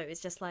start, so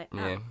it's just like, oh,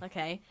 Yeah,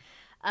 okay.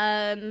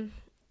 Um,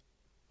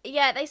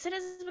 yeah, they said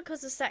it's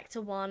because of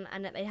Sector 1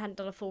 and that they hadn't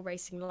done a full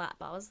racing lap.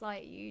 But I was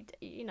like,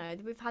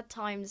 we've had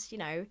times,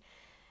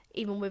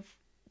 even with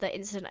the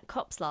incident at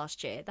Cops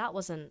last year, that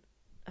wasn't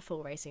a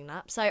full racing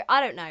lap. So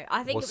I don't know.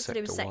 I it think was it was to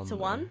do with Sector Sector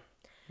 1 though. 1.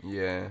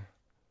 Yeah.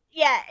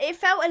 Yeah, it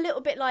felt a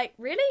little bit like,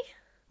 really?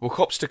 Well,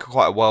 Cops took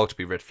quite a while to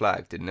be red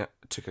flagged, didn't it?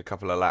 It took a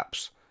couple of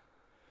laps.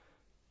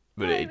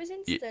 But No, it was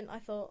instant, I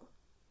thought.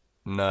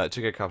 no, it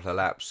took a couple of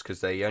laps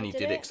because they Oh, only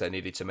did did it it? because they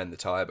needed to mend the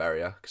tyre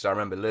barrier. Because I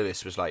remember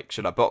Lewis was like,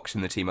 should I box?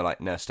 And the team are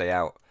like, no, stay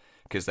out.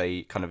 Because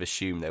they kind of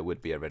assumed there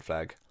would be a red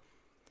flag.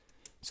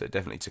 So it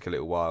definitely took a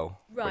little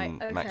while Right,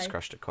 when Max okay.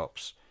 crashed at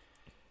Cops.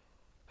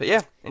 But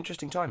yeah,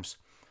 interesting times.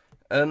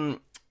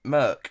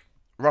 Merck,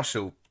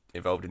 Russell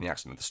involved in the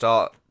accident at the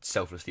start,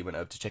 selflessly went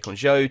over to check on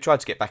Joe,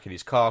 tried to get back in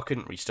his car,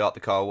 couldn't restart the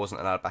car,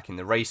 wasn't allowed back in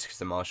the race because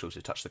the marshals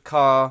had touched the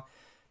car.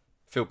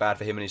 Feel bad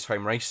for him in his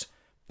home race.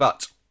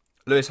 But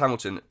Lewis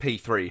Hamilton,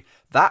 P3,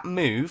 that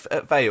move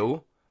at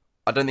Vale,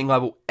 I don't think I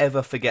will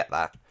ever forget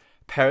that.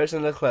 Perez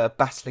and Leclerc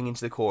battling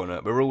into the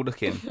corner. We're all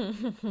looking.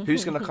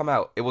 Who's going to come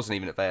out? It wasn't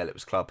even at Vale, it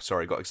was Club.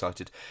 Sorry, got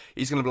excited.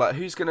 He's going to be like,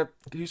 who's going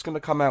to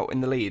come out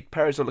in the lead?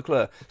 Perez or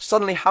Leclerc?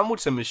 Suddenly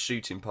Hamilton was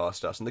shooting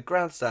past us and the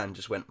grandstand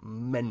just went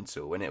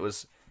mental and it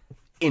was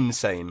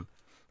insane.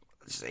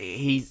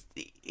 He's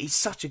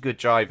such a good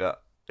driver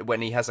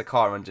when he has a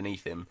car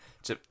underneath him.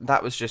 So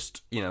that was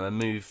just, a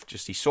move.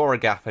 Just he saw a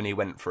gap and he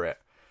went for it,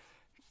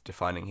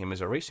 defining him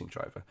as a racing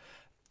driver.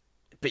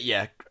 But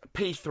yeah,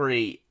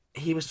 P3,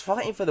 he was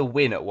fighting for the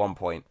win at one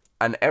point,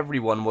 and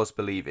everyone was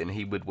believing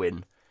he would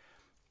win.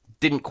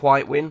 Didn't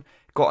quite win.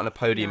 Got on a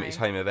podium at his No.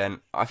 home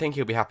event. I think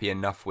he'll be happy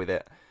enough with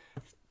it.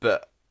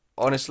 But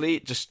honestly,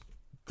 just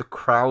the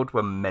crowd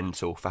were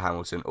mental for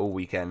Hamilton all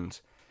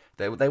weekend.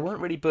 They weren't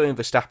really booing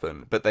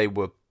Verstappen, but they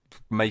were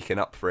making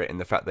up for it in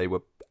the fact they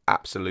were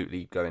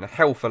absolutely going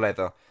hell for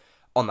leather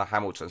on the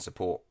Hamilton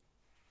support.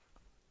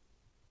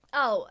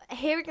 Oh,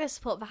 hearing the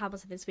support for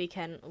Hamilton this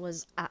weekend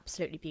was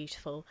absolutely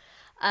beautiful.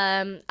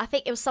 I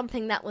think it was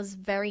something that was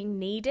very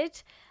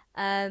needed.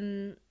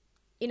 Um,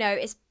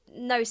 it's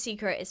no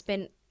secret it's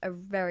been a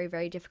very,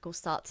 very difficult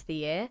start to the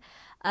year.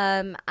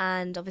 And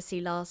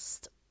obviously I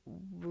was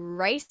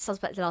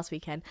about to say last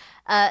weekend.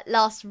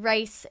 Last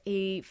race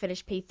he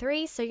finished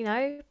P3,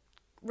 so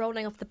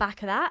rolling off the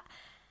back of that,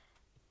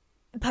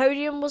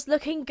 podium was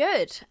looking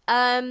good.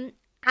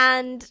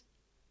 And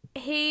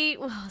he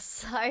was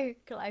so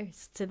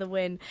close to the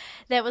win.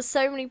 There were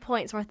so many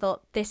points where I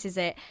thought, this is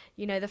it.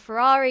 The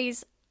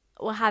Ferraris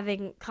were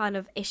having kind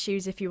of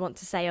issues, if you want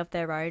to say, of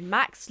their own.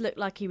 Max looked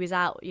like he was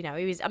out, you know,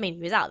 he was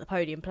out of the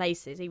podium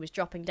places. He was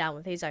dropping down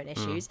with his own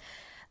issues.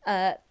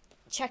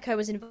 Checo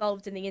was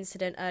involved in the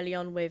incident early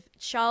on with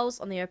Charles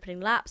on the opening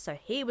lap, so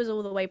he was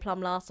all the way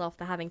plumb last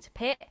after having to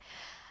pit.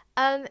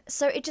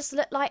 So it just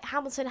looked like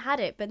Hamilton had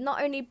it, but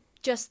not only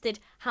just did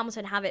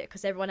Hamilton have it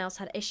because everyone else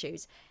had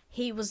issues,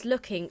 he was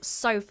looking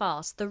so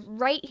fast. The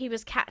rate he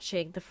was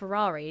catching the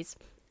Ferraris,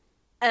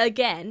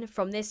 again,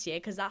 from this year,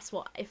 because that's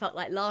what it felt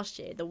like last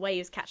year, the way he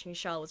was catching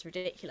Charles was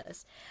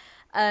ridiculous,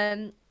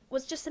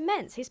 was just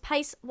immense. His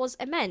pace was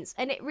immense,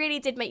 and it really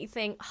did make you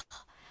think,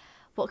 oh,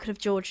 what could have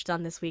George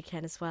done this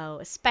weekend as well,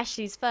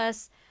 especially his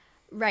first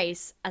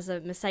race as a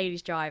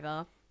Mercedes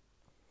driver.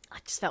 I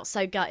just felt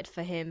so gutted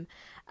for him.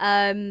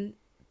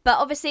 But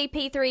obviously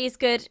P3 is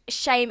good.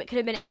 Shame it could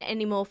have been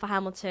any more for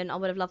Hamilton. I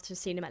would have loved to have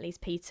seen him at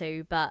least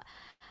P2, but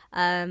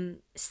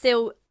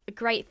still a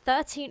great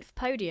 13th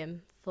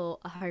podium for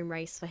a home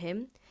race for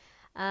him.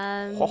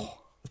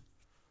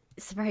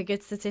 It's a very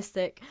good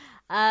statistic.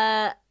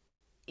 Yeah,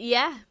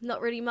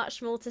 not really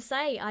much more to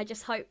say. I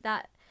just hope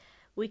that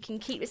we can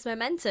keep this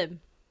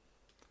momentum.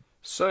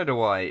 So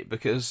do I,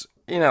 because,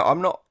 you know,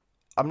 I'm not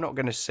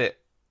going to sit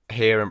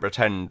here and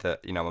pretend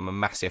that, you know, I'm a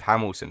massive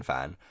Hamilton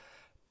fan.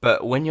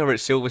 But when you're at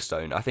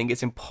Silverstone, I think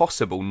it's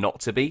impossible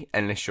not to be,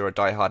 unless you're a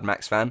diehard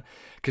Max fan,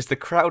 because the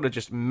crowd are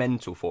just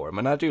mental for him.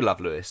 And I do love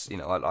Lewis, you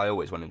know, I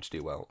always want him to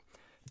do well.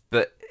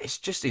 But it's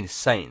just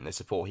insane, the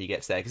support he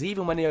gets there, because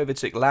even when he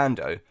overtook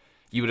Lando,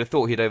 you would have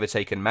thought he'd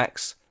overtaken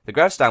Max. The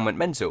grandstand went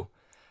mental.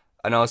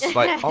 And I was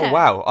like, oh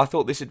wow, I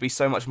thought this would be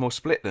so much more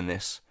split than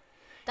this.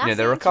 That's, you know,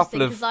 there were a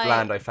couple of like,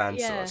 Lando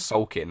fans sort of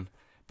sulking,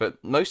 but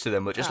most of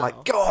them were just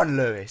like, go on,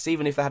 Lewis,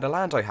 even if they had a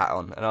Lando hat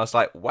on. And I was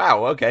like,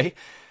 wow, okay.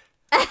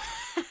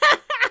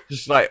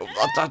 Just like,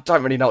 I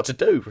don't really know what to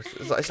do.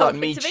 It's like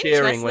me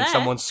cheering when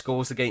someone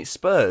scores against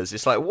Spurs.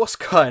 It's like, what's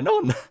going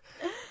on?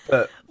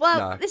 But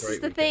well, this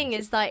is the thing,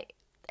 is like,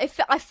 if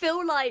I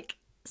feel like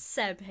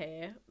Seb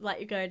here, like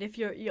you're going, if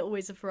you're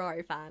always a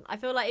Ferrari fan, I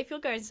feel like if you're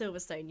going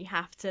Silverstone, you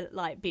have to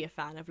like be a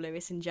fan of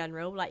Lewis in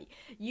general. Like,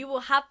 you will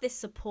have this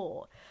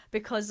support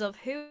because of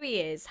who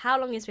he is, how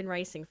long he's been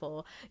racing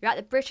for. You're at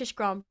the British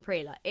Grand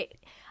Prix, like it,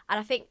 and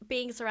I think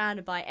being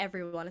surrounded by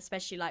everyone,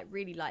 especially like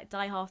really like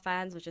diehard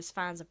fans or just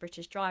fans of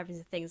British drivers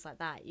and things like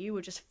that, you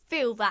will just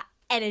feel that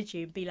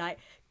energy and be like,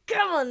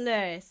 come on,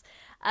 Lewis.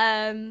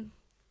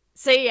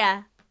 So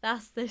yeah,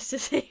 that's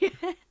this.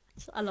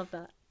 I love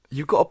that.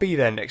 You've got to be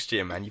there next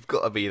year, man. You've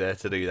got to be there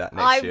to do that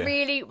next year. I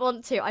really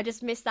want to. I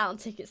just missed out on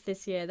tickets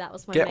this year. That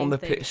was my main thing. Get on the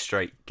pit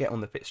straight. Get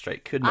on the pit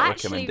straight. Could not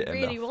recommend it enough. I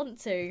actually really want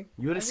to.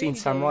 You would have seen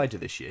Sam Ryder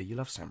this year. You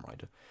love Sam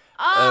Ryder.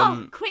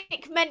 Oh,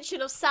 quick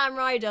mention of Sam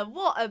Ryder.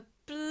 What a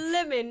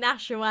blooming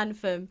national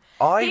anthem.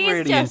 I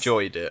really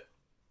enjoyed it.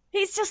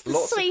 He's just the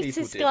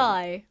sweetest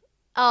guy.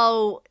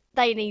 Oh,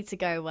 they need to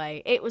go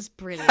away. It was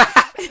brilliant.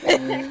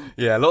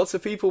 Yeah, lots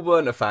of people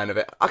weren't a fan of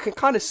it. I can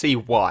kind of see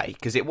why,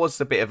 because it was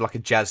a bit of like a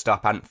jazzed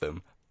up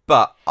anthem.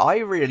 But I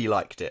really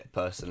liked it,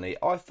 personally.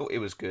 I thought it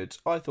was good.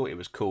 I thought it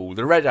was cool.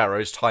 The red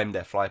arrows timed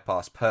their fly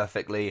past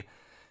perfectly.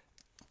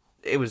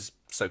 It was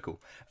so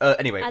cool.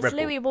 Anyway, as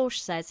Louis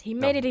Walsh says, he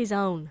made it his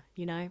own,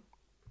 you know.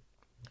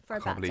 I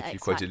can't believe you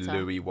quoted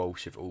Louis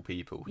Walsh of all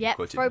people. Yeah,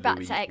 throwback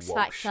to X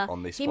Factor.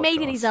 He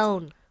made it his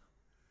own.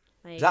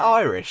 Is that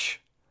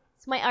Irish?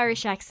 It's my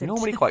Irish accent. You're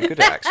normally quite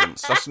good at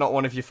accents. That's not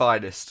one of your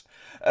finest.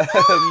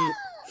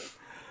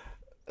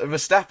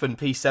 Verstappen,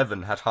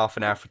 P7, had half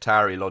an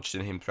AlphaTauri lodged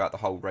in him throughout the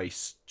whole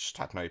race, just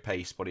had no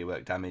pace,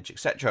 bodywork damage,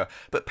 etc.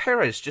 But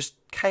Perez just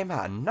came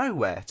out of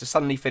nowhere to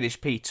suddenly finish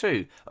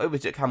P2,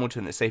 overtook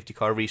Hamilton at safety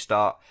car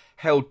restart,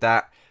 held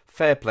that.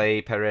 Fair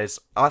play, Perez.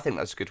 I think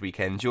that's a good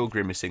weekend. You're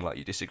grimacing like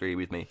you disagree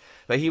with me.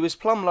 But he was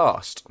plumb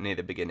last near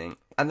the beginning,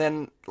 and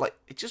then, like,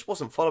 it just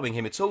wasn't following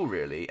him at all,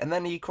 really, and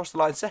then he crossed the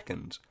line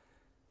second.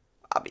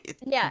 I mean,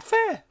 yeah.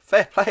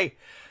 Fair play.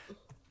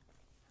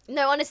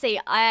 No, honestly,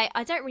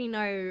 I don't really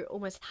know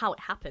almost how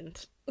it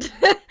happened.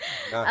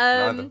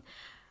 No,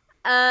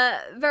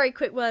 very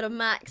quick word on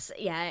Max.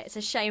 Yeah, it's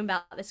a shame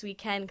about this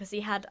weekend because he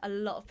had a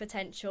lot of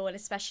potential, and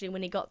especially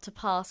when he got to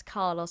pass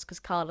Carlos, because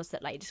Carlos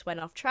looked like he just went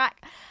off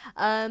track.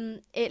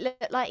 It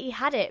looked like he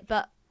had it,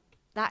 but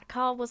that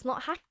car was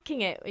not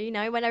hacking it. You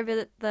know, went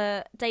over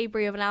the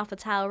debris of an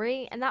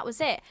AlphaTauri, and that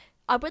was it.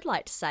 I would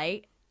like to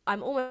say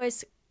I'm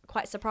almost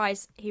quite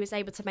surprised he was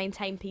able to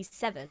maintain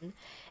P7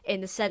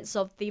 in the sense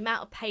of the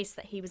amount of pace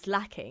that he was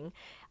lacking.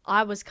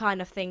 I was kind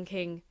of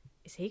thinking,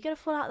 is he going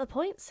to fall out of the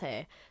points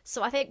here?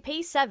 So I think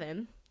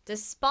P7,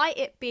 despite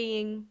it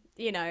being,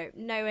 you know,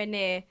 nowhere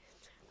near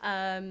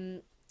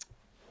the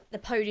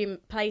podium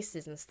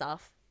places and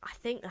stuff, I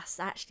think that's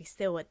actually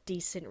still a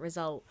decent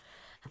result.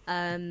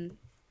 You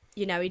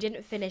know, he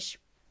didn't finish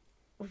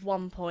with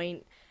 1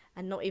 point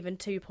and not even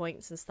 2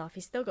 points and stuff.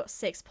 He's still got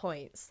 6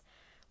 points,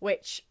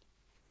 which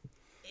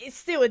is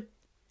still a,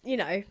 you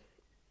know,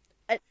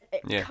 a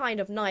kind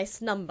of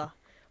nice number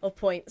of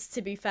points,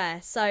 to be fair.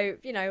 So,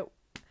 you know,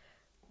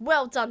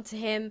 well done to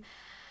him.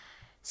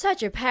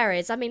 Sergio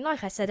Perez, I mean,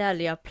 like I said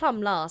earlier,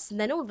 plumb last, and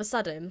then all of a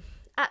sudden,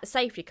 at the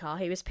safety car,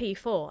 he was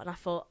P4, and I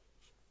thought,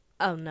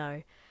 oh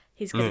no,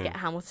 he's going to get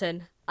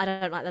Hamilton. I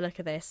don't like the look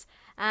of this.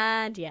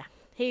 And yeah,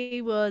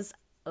 he was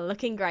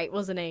looking great,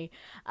 wasn't he?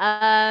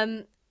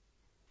 And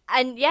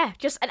yeah,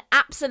 just an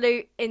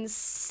absolute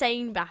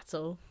insane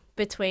battle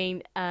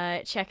between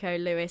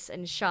Checo, Lewis,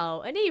 and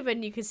Charles. And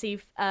even you can see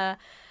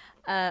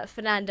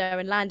Fernando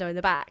and Lando in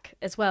the back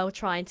as well,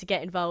 trying to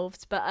get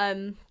involved. But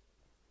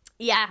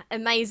yeah,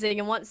 amazing.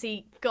 And once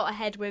he got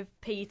ahead with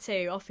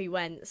P2, off he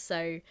went.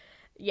 So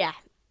yeah,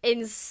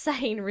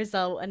 insane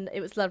result. And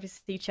it was lovely to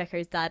see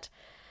Checo's dad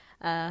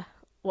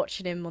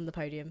watching him on the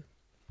podium.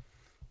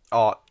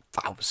 Oh,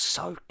 that was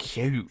so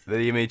cute.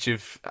 The image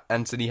of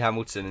Anthony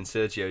Hamilton and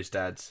Sergio's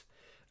dad,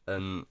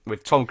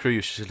 with Tom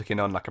Cruise just looking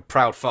on like a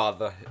proud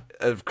father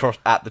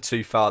at the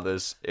two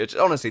fathers. It's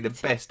honestly the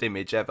best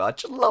image ever. I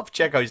just love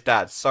Checo's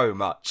dad so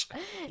much.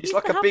 He's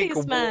like a big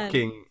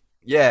walking,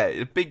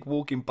 a big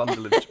walking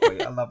bundle of joy.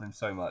 I love him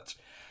so much.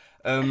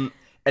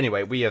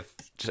 Anyway, we have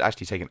just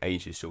actually taken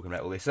ages talking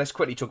about all this. Let's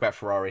quickly talk about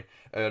Ferrari.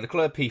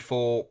 Leclerc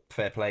P4,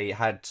 fair play,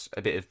 had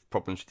a bit of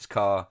problems with his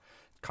car.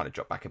 Kind of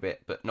dropped back a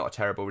bit, but not a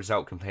terrible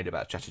result. Complained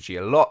about strategy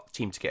a lot.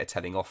 Team to get a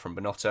telling off from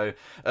Binotto.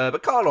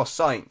 But Carlos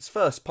Sainz,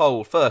 first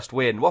pole, first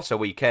win. What a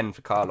weekend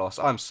for Carlos.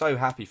 I'm so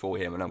happy for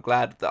him, and I'm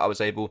glad that I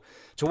was able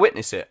to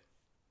witness it.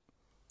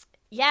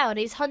 Yeah, on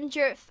his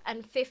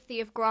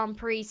 150th Grand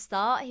Prix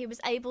start, he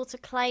was able to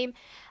claim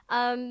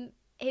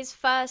his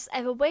first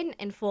ever win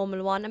in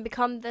Formula One and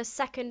become the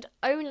second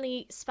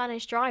only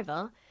Spanish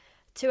driver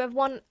to have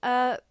won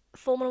a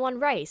Formula One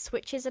race,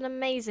 which is an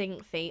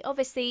amazing feat.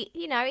 Obviously,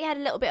 you know, he had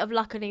a little bit of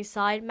luck on his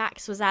side.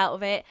 Max was out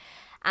of it.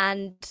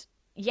 And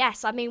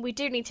yes, I mean, we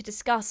do need to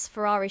discuss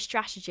Ferrari's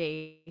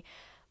strategy.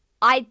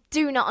 I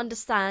do not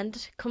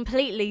understand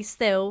completely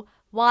still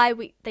why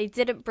they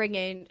didn't bring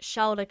in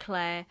Charles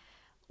Leclerc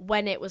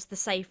when it was the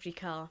safety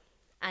car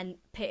and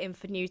pit him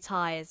for new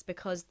tyres,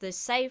 because the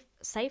safe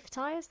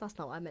tyres, that's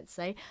not what I meant to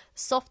say,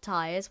 soft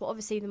tyres were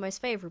obviously the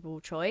most favourable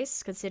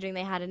choice, considering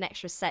they had an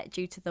extra set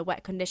due to the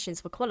wet conditions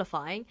for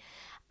qualifying.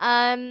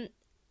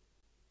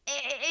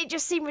 It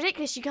just seemed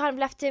ridiculous. You kind of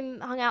left him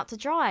hung out to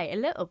dry a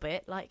little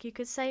bit, like you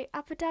could say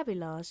Abu Dhabi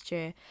last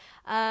year.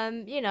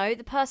 You know,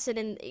 the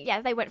person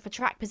they went for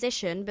track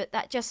position, but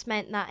that just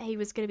meant that he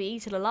was going to be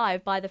eaten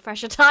alive by the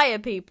fresher tyre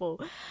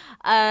people.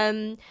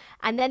 And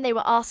then they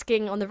were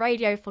asking on the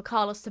radio for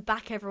Carlos to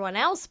back everyone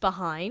else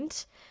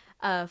behind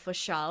for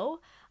Charles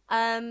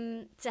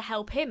to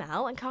help him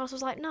out. And Carlos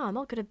was like, no, I'm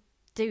not going to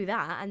do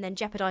that and then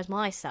jeopardise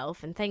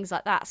myself and things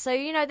like that. So,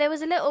 you know, there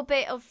was a little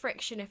bit of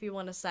friction, if you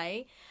want to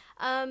say.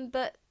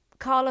 But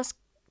Carlos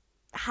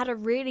had a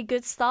really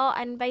good start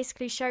and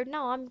basically showed,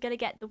 no, I'm going to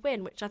get the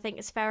win, which I think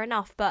is fair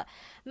enough. But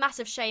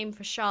massive shame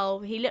for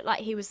Charles. He looked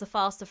like he was the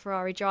faster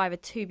Ferrari driver,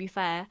 to be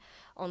fair,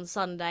 on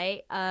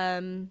Sunday.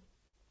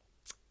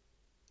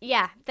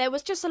 Yeah, there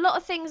was just a lot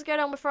of things going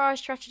on with Ferrari's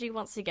strategy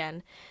once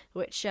again,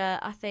 which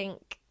I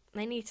think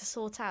they need to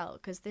sort out,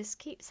 because this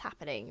keeps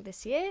happening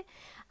this year.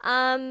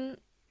 And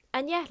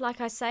yeah, like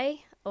you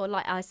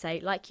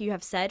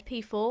have said,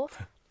 P4,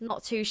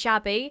 not too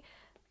shabby.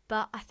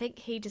 But I think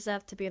he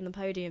deserved to be on the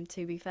podium,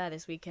 to be fair,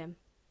 this weekend.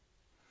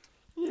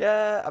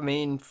 Yeah, I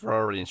mean,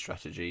 Ferrari and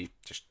strategy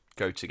just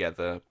go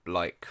together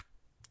like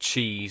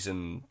cheese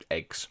and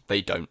eggs.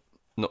 They don't.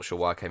 Not sure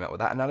why I came out with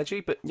that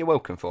analogy, but you're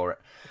welcome for it.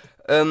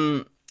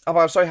 I'm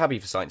so happy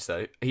for Sainz,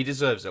 though. He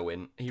deserves a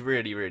win. He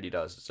really, really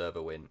does deserve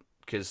a win,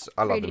 because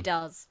I love him. Really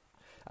does.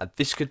 And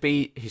this could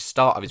be his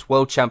start of his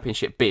World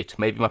Championship bid.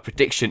 Maybe my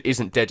prediction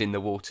isn't dead in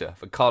the water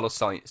for Carlos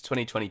Sainz,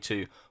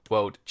 2022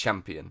 World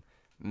Champion.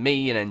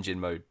 Me in engine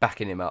mode,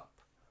 backing him up.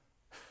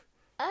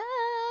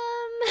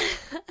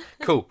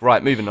 Cool,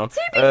 right, moving on. To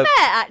be fair,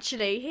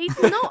 actually,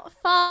 he's not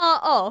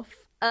far off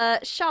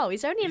Charles.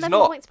 He's only 11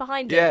 points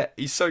behind him. Yeah,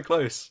 he's so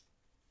close.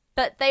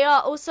 But they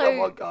are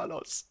also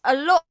a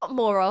lot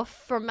more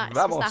off from Max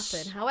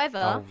Verstappen.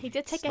 However, he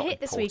did take a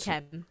hit this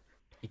weekend.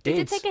 He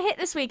did take a hit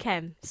this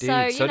weekend.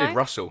 So did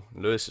Russell.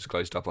 Lewis has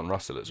closed up on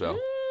Russell as well.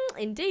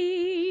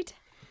 Indeed.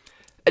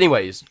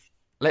 Anyways,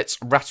 let's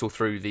rattle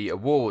through the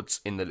awards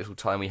in the little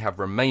time we have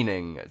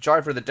remaining.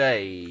 Driver of the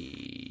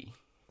Day.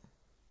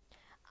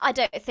 I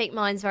don't think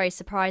mine's very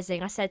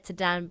surprising. I said to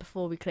Dan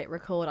before we click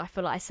record, I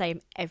feel like I say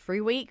him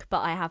every week, but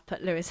I have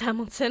put Lewis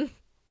Hamilton.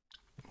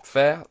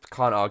 Fair,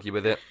 can't argue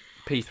with it.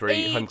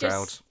 P3, home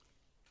crowd.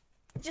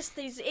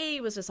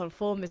 He was just on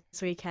form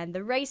this weekend.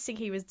 The racing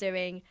he was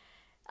doing,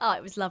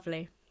 it was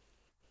lovely.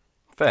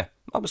 Fair.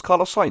 That was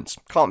Carlos Sainz.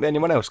 Can't be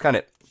anyone else, can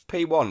it?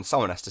 P1,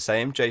 someone has to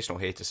say him. Jay's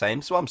not here to say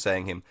him, so I'm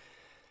saying him.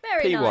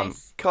 Very P1,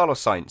 nice.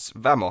 Carlos Sainz,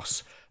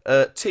 vamos.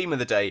 Team of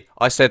the day.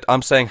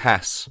 I'm saying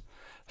Haas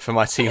for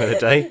my team of the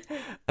day.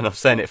 And I'm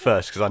saying it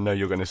first because I know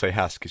you're going to say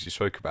Haas because you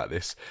spoke about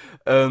this.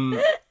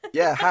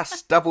 Yeah,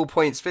 Haas, double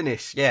points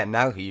finish. Yeah,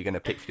 now who are you going to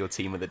pick for your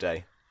team of the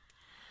day?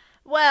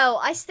 Well,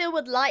 I still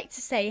would like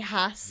to say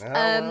Haas.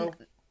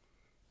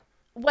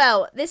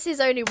 Well, this is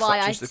only why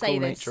I say this. Such is the cool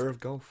nature of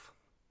golf.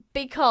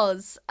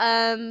 Because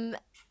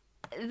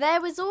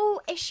there was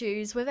all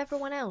issues with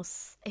everyone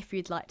else, if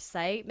you'd like to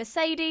say.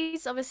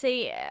 Mercedes,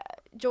 obviously,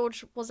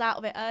 George was out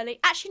of it early.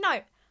 Actually, no,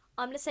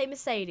 I'm going to say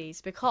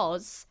Mercedes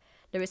because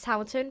Lewis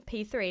Hamilton,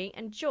 P3,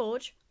 and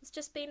George was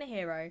just being a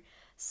hero.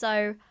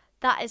 So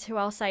that is who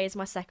I'll say is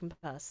my second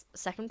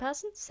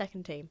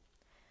team.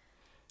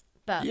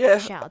 But Yeah,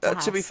 shout out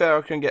to to be Haas. fair,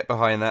 I can get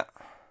behind that.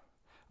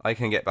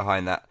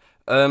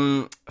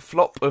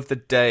 Flop of the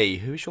day.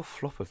 Who is your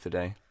flop of the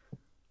day?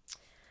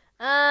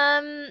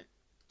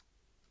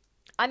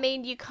 I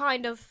mean, you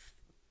kind of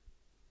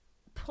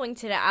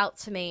pointed it out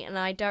to me, and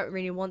I don't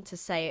really want to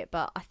say it,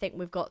 but I think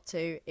we've got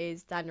to,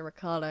 is Daniel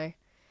Ricciardo.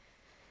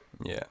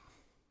 Yeah,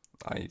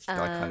 I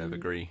kind of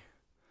agree.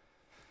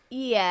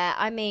 Yeah,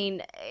 I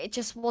mean, it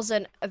just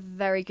wasn't a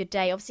very good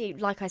day. Obviously,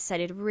 like I said,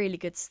 he had a really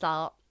good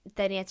start.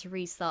 Then he had to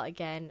restart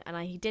again, and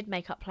he did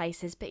make up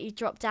places, but he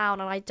dropped down,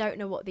 and I don't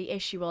know what the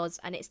issue was.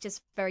 And it's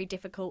just very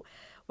difficult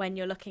when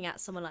you're looking at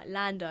someone like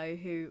Lando,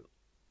 who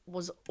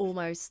was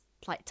almost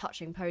like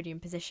touching podium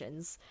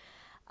positions,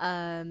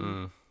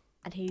 and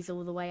he's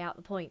all the way out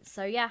the points.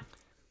 So yeah,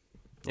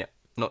 Yeah,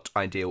 not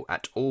ideal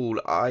at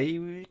all.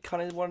 I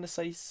kind of want to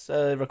say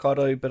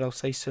Ricardo, but I'll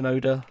say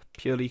Sonoda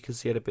purely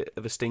because he had a bit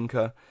of a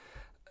stinker.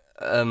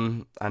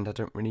 And I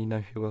don't really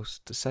know who else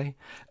to say,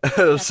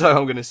 so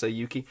I'm going to say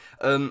Yuki.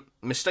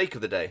 Mistake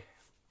of the day.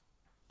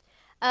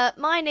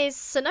 mine is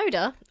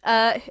Sonoda,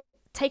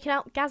 taking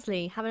out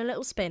Gasly, having a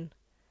little spin.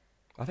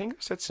 I think I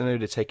said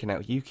Sonoda taking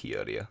out Yuki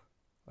earlier.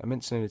 I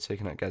meant Sonoda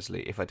taking out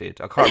Gasly. If I did,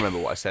 I can't remember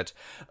what I said.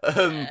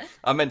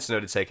 I meant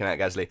Sonoda taking out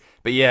Gasly,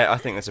 but yeah, I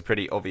think that's a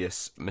pretty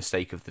obvious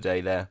mistake of the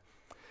day there.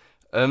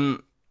 I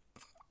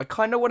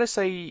kind of want to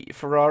say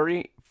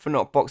Ferrari for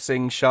not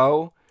boxing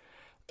Charles.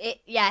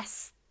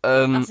 Yes,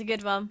 Um, that's a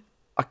good one.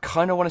 I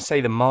kind of want to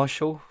say the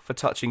Marshal for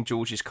touching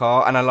George's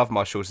car, and I love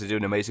Marshals, they do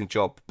an amazing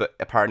job, but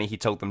apparently he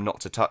told them not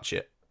to touch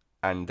it,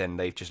 and then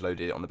they've just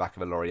loaded it on the back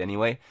of a lorry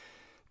anyway.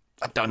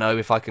 I don't know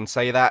if I can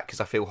say that, because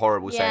I feel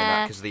horrible saying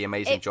that, because of the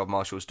amazing job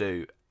Marshals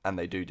do, and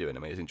they do an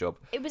amazing job.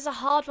 It was a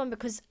hard one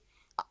because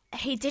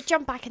he did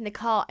jump back in the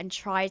car and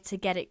try to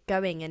get it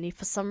going, and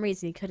for some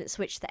reason he couldn't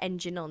switch the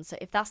engine on. So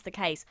if that's the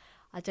case,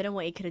 I don't know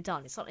what he could have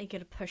done. It's not like he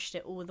could have pushed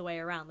it all the way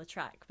around the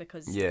track,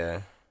 because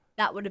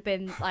that would have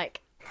been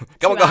like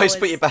Come on, guys,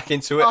 put you back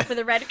into it. Half of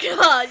the red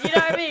card, you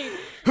know what I mean?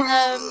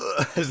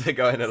 As they're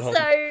going along.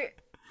 So,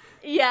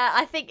 yeah,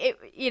 I think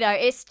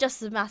it's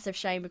just a massive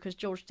shame because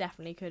George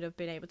definitely could have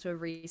been able to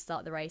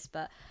restart the race,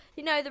 but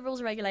the rules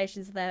and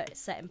regulations they're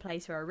set in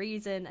place for a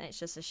reason, and it's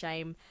just a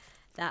shame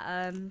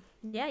that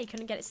he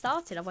couldn't get it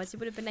started. Otherwise, he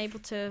would have been able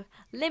to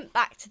limp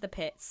back to the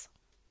pits.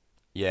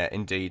 Yeah,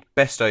 indeed.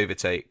 Best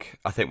overtake.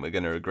 I think we're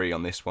going to agree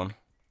on this one.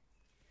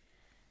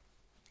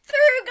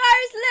 Through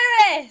goes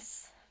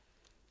Lewis.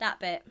 That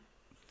bit.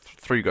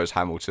 Through goes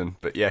Hamilton,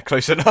 but yeah,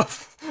 close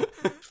enough.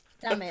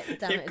 Damn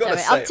it.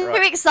 I'm too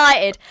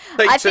excited.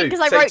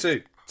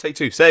 Take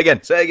two. Say again.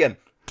 Through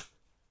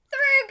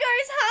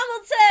goes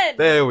Hamilton.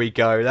 There we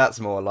go.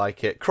 That's more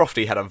like it.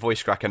 Crofty had a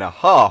voice crack and a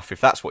half,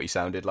 if that's what he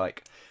sounded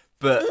like.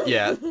 But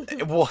yeah,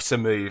 what a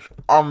move.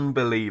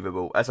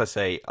 Unbelievable. As I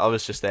say, I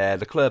was just there.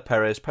 Leclerc,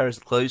 Perez,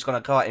 Leclerc's got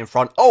a car in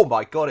front. Oh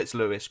my god, it's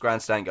Lewis.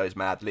 Grandstand goes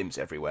mad. Limbs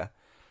everywhere.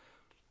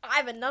 I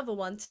have another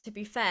one, to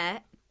be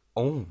fair.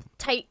 Oh.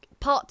 Take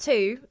part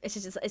 2.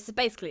 It's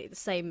basically the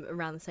same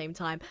around the same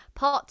time.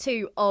 Part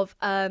 2 of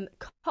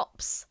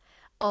Cops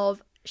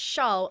of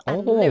Charles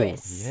and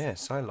Lewis.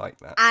 Yes, I like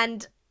that.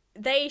 And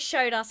they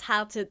showed us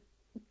how to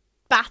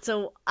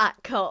battle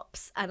at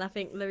Cops, and I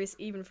think Lewis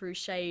even threw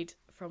shade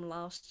from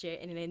last year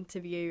in an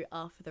interview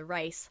after the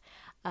race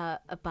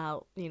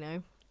about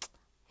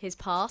his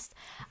past.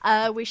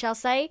 We shall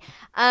say.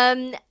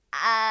 But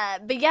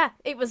yeah,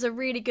 it was a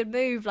really good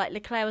move. Like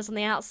Leclerc was on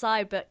the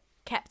outside, but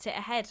kept it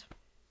ahead.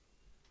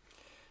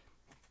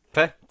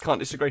 Fair. Can't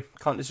disagree.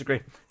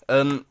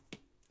 Luck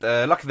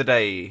of the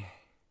day.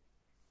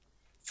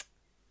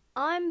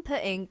 I'm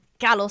putting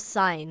Carlos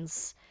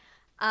Sainz.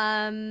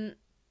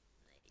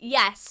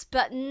 Yes,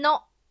 but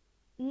not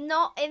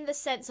in the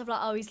sense of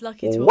like, he's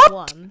lucky to have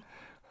won.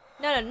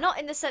 No, not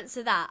in the sense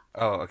of that.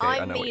 Oh, okay.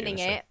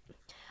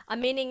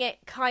 I'm meaning it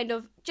kind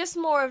of just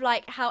more of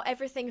like how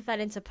everything fell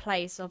into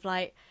place of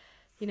like,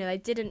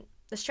 the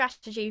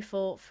strategy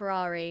for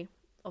Ferrari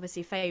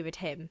obviously favoured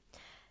him.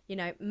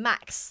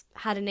 Max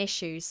had an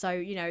issue,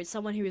 so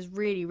someone who was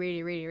really,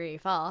 really, really, really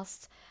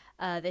fast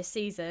this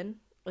season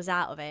was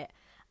out of it.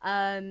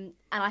 And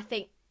I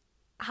think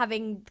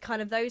having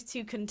kind of those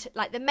two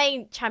like the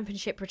main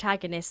championship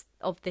protagonists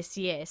of this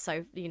year,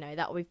 so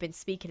that we've been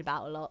speaking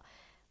about a lot,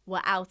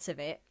 were out of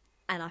it,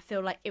 and I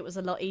feel like it was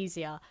a lot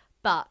easier.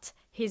 But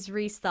his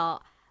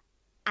restart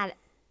and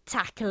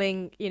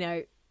tackling,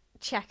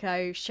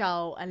 Checo,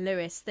 Charles, and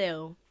Lewis,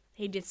 still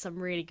he did some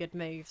really good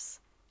moves.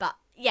 But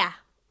yeah,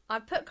 I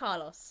put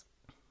Carlos.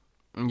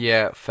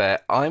 Yeah, fair.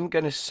 I'm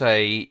gonna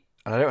say,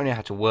 and I don't really know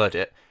how to word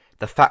it,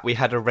 the fact we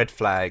had a red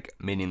flag,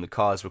 meaning the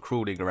cars were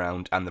crawling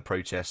around and the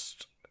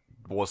protest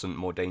wasn't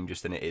more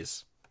dangerous than it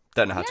is.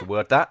 Don't know how to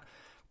word that,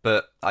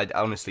 but I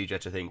honestly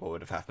dread to think what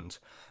would have happened.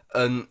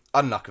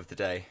 Unluck of the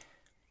day.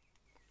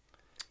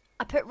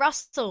 I put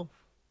Russell.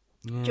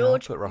 Yeah,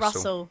 George I'll put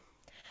Russell.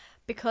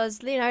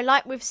 Because,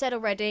 like we've said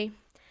already,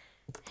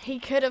 he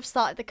could have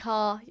started the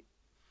car,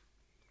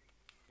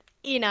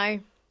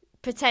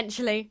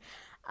 potentially.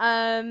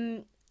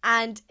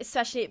 And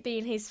especially it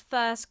being his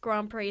first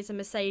Grand Prix as a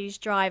Mercedes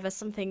driver,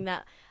 something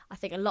that I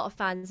think a lot of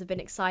fans have been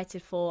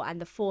excited for,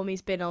 and the form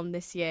he's been on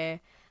this year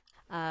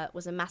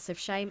was a massive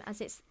shame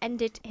as it's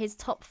ended his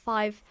top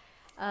 5,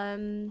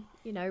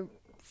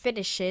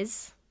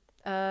 finishes.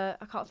 I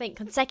can't think,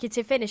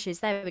 consecutive finishes.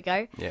 There we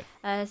go. Yeah.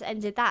 Has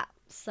ended that.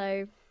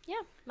 So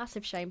yeah,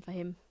 massive shame for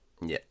him.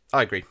 Yeah,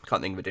 I agree.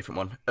 Can't think of a different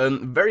one.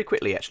 Very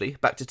quickly, actually,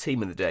 back to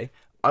team of the day.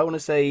 I want to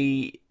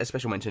say a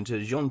special mention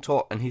to Jean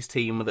Todt and his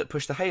team that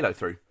pushed the Halo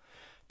through.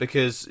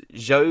 Because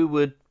Zhou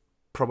would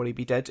probably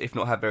be dead, if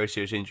not have very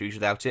serious injuries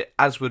without it,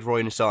 as would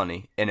Roy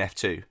Nissany in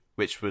F2,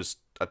 which was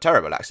a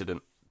terrible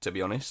accident, to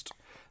be honest.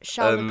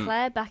 Charles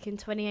Leclerc back in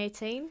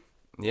 2018.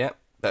 Yeah,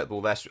 I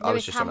was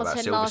Lewis just on about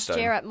Hamilton last Silverstone.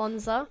 year at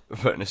Monza.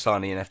 But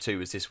Nissany in F2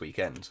 was this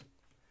weekend.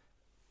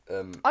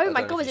 Oh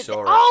my god, was it?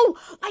 Saw it. Oh,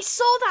 I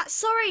saw that.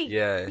 Sorry.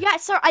 Yeah. Yeah,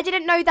 sorry. I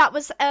didn't know that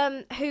was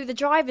who the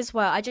drivers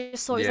were. I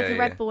just saw it was like a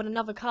Red Bull and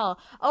another car.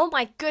 Oh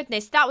my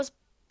goodness, that was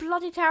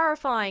bloody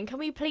terrifying. Can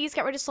we please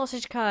get rid of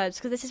sausage curbs?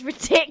 Because this is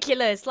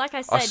ridiculous. Like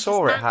I said, I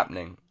saw it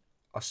happening.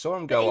 I saw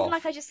him go even off.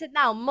 like I just said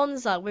now,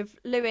 Monza with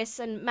Lewis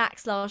and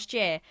Max last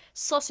year.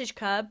 Sausage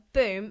curb,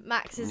 boom,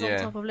 Max is on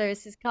top of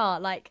Lewis's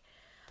car. Like,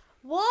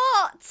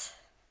 what?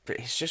 But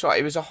it's just like,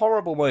 it was a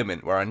horrible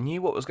moment where I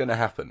knew what was going to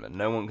happen and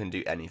no one can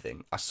do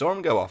anything. I saw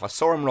him go off, I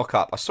saw him lock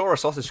up, I saw a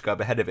sausage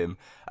curb ahead of him,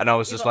 and I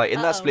was just like, in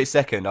that split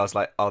second, I was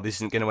like, oh, this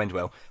isn't going to end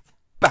well.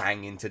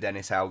 Bang into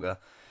Dennis Hauger.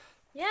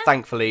 Yeah.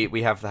 Thankfully,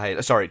 we have the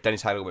Halo. Sorry,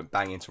 Dennis Hauger went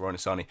bang into Roy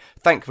Nissany.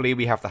 Thankfully,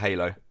 we have the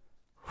Halo.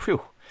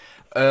 Whew.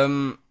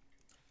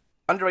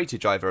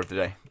 Underrated driver of the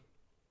day.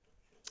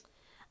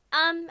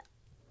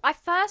 I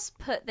first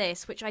put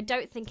this, which I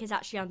don't think is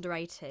actually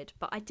underrated,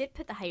 but I did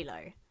put the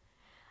Halo.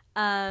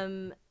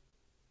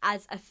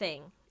 As a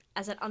thing,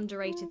 as an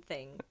underrated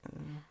thing.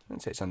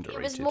 I'd say it's underrated.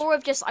 It was more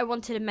of just I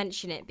wanted to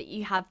mention it, but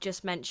you have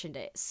just mentioned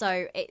it,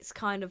 so it's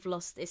kind of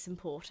lost its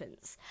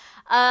importance.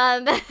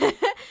 But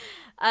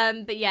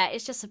yeah,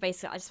 it's just a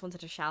basic. I just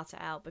wanted to shout it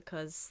out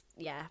because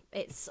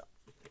it's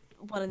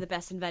one of the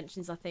best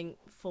inventions I think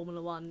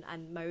Formula One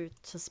and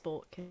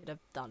motorsport could have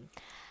done.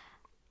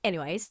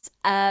 Anyways,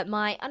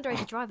 my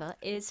underrated driver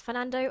is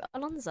Fernando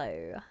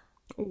Alonso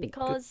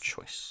because good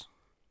choice.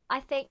 I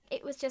think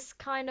it was just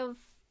kind of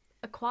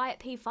a quiet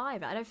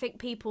P5. I don't think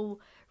people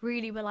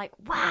really were like,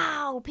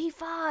 wow,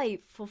 P5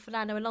 for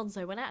Fernando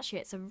Alonso, when actually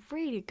it's a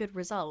really good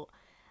result.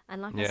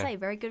 And like I say,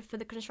 very good for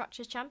the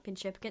Constructors'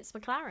 Championship against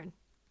McLaren.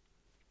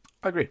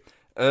 I agree.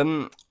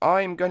 I'm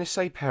going to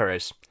say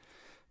Perez.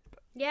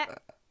 Yeah.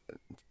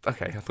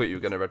 Okay, I thought you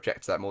were going to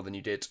object to that more than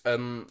you did.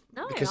 No,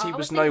 because he I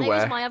was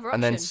nowhere,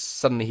 and then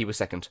suddenly he was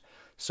second.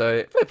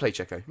 So, fair play,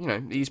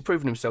 Checo. He's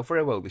proven himself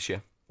very well this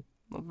year.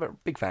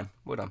 Big fan.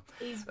 Well done.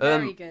 He's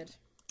very good.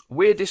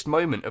 Weirdest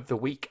moment of the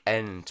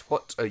weekend.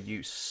 What are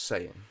you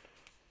saying?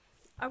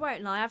 I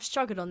won't lie, I've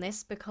struggled on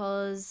this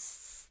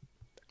because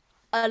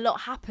a lot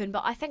happened,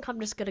 but I think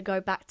I'm just going to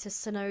go back to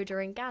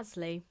Tsunoda and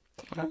Gasly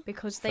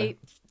because the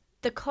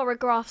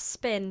choreographed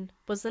spin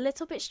was a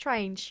little bit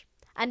strange.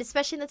 And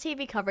especially in the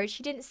TV coverage,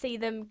 you didn't see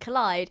them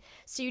collide,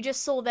 so you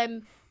just saw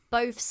them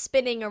both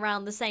spinning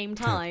around the same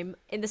time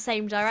in the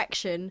same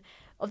direction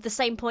of the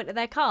same point of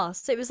their car.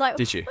 So it was like,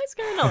 did you? What's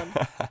going on?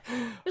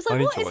 It was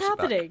like, what is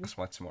happening? That's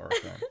my tomorrow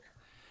plan.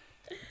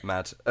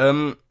 Mad.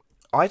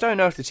 I don't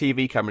know if the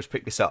TV cameras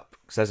picked this up,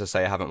 because as I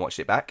say, I haven't watched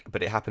it back,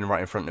 but it happened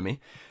right in front of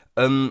me.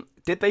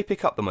 Did they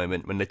pick up the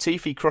moment when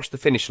Latifi crossed the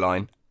finish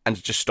line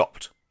and just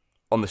stopped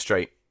on the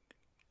straight?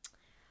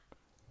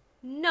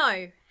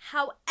 No.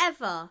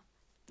 However,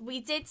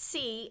 we did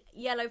see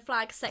yellow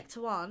flag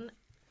sector 1,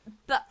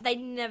 but they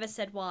never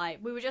said why.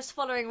 We were just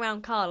following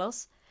around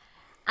Carlos.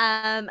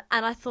 And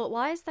I thought,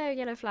 why is there a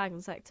yellow flag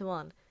in Sector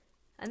 1?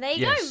 And there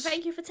you go.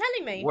 Thank you for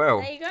telling me.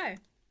 Well, there you go.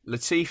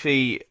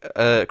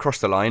 Latifi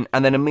crossed the line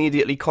and then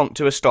immediately conked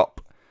to a stop.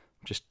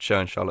 Just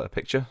showing Charlotte a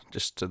picture,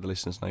 just so the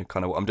listeners know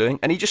kind of what I'm doing.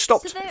 And he just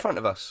stopped in front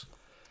of us.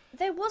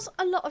 There was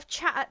a lot of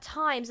chat at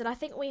times, and I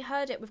think we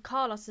heard it with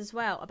Carlos as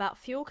well, about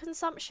fuel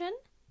consumption.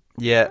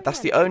 Yeah, that's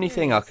the only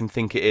thing I can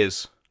think it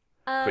is.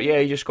 But yeah,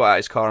 he just got out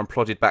his car and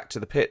plodded back to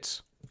the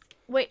pits.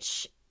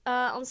 Which,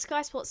 on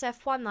Sky Sports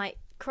F1 night,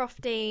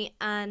 Crofty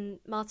and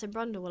Martin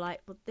Brundle were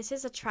like, well, this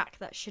is a track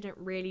that shouldn't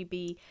really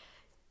be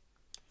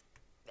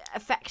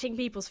affecting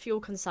people's fuel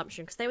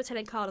consumption, because they were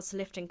telling Carlos to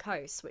lift and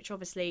coast, which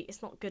obviously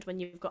it's not good when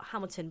you've got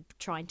Hamilton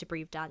trying to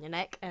breathe down your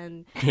neck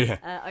and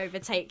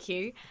overtake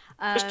you.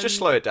 Just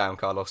slow it down,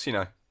 Carlos,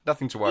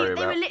 nothing to worry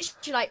about. They were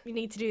literally like, we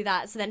need to do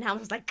that. So then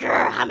Hamilton's like,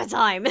 grrr, hammer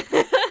time.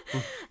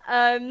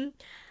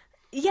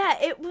 Yeah,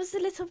 it was a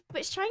little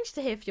bit strange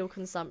to hear fuel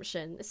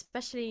consumption,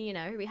 especially,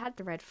 we had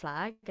the red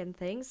flag and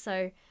things,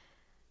 so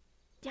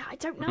yeah, I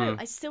don't know.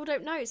 I still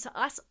don't know. So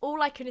that's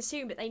all I can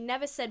assume, but they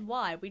never said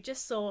why. We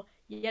just saw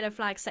yellow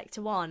flag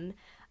sector 1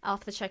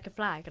 after the checker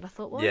flag, and I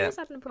thought, well, who's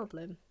having a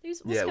problem?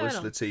 What's going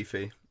on?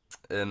 Latifi.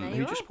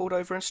 who just pulled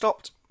over and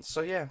stopped.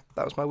 So yeah,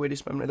 that was my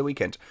weirdest moment of the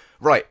weekend.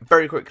 Right,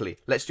 very quickly,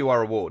 let's do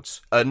our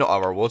awards. Not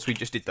our awards, we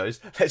just did those.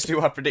 Let's do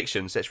our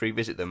predictions. Let's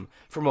revisit them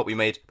from what we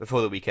made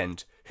before the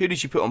weekend. Who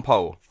did you put on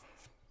pole?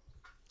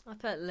 I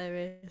put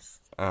Lewis.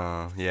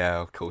 Oh, yeah,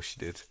 of course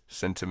you did.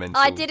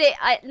 Sentimental. I did it.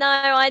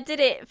 I did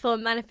it for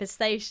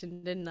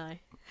manifestation, didn't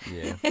I?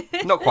 Yeah,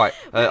 not quite.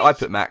 I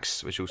put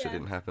Max, which also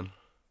didn't happen.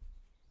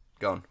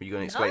 Go on, were you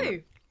going to explain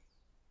it?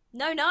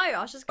 No. I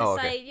was just going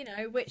to okay.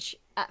 say, which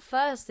at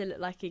first it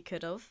looked like he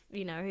could have.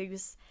 He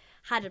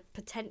had a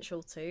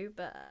potential to,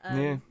 but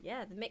the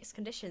mixed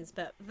conditions.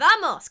 But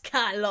vamos,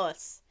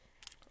 Carlos.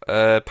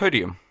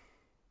 Podium.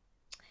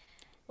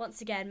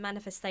 Once again,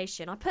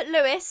 manifestation. I put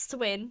Lewis to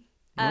win,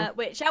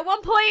 which at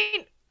one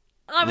point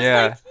I was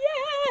like,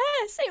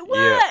 yes, it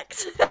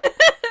worked.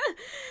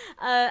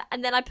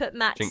 And then I put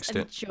Max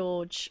and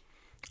George.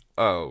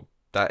 Oh,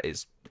 that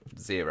is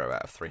 0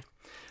 out of 3.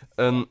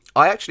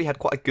 I actually had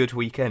quite a good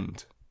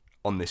weekend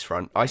on this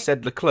front. I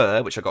said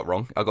Leclerc, which I got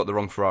wrong. I got the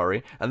wrong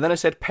Ferrari. And then I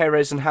said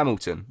Perez and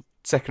Hamilton,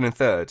 2nd and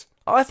 3rd.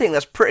 I think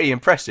that's pretty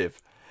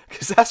impressive,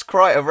 because that's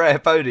quite a rare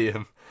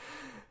podium.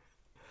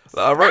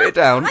 I wrote it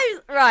down.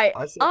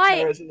 I said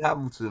Perez and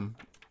Hamilton.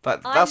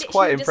 That's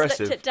quite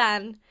impressive. I looked at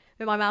Dan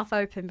with my mouth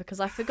open because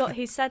I forgot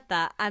he said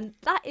that, and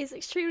that is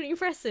extremely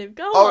impressive.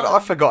 Go on. Oh, I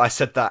forgot I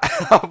said that.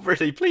 I'm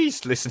really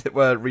pleased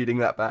reading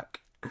that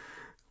back.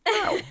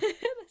 Wow.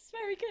 That's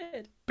very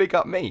good. Big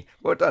up me.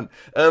 Well done.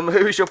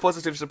 Who's your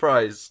positive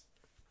surprise?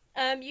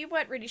 You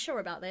weren't really sure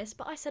about this,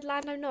 but I said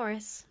Lando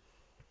Norris.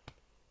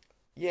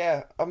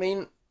 Yeah, I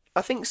mean,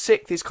 I think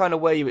 6th is kind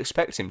of where you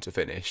expect him to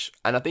finish,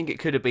 and I think it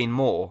could have been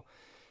more.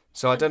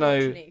 So I don't know.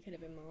 It could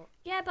have been more.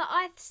 Yeah, but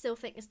I still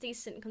think it's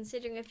decent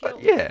considering if you're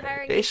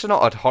comparing. It's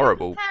not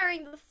horrible.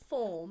 Comparing the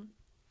form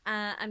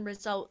and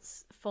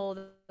results for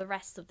the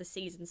rest of the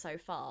season so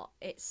far,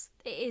 it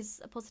is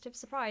a positive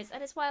surprise,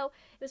 and as well,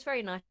 it was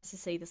very nice to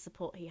see the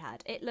support he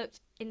had. It looked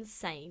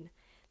insane,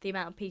 the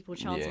amount of people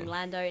chanting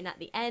Lando, and at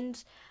the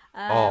end,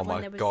 oh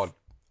my god,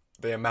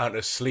 the amount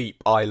of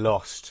sleep I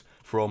lost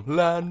from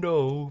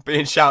Lando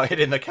being shouted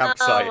in the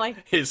campsite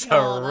is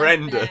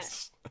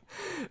horrendous.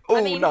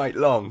 All night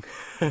long.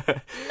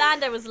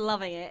 Lando was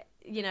loving it.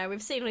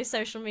 We've seen on his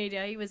social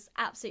media, he was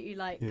absolutely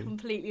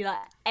completely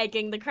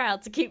egging the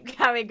crowd to keep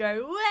going,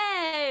 go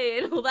way,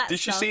 and all that Did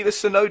stuff. you see the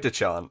Sonoda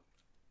chant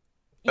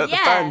at the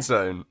fan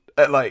zone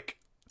at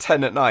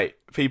 10 at night?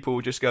 People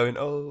just going,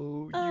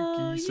 oh,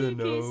 Yuki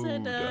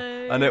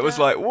Sonoda. And it was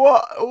like,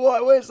 what?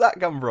 Where's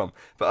that come from?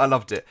 But I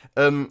loved it.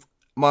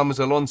 Mine was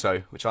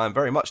Alonso, which I am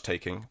very much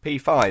taking.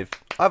 P5.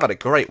 I've had a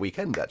great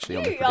weekend, actually,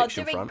 on the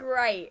prediction front. You are doing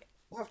great.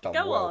 I've done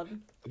Go well.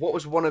 on. What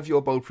was one of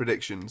your bold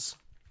predictions?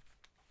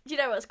 Do you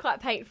know what's quite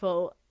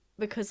painful?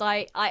 Because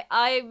I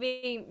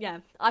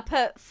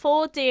put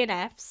 4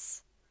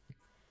 DNFs.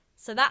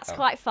 So that's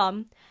quite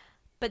fun.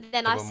 But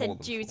then I said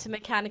due to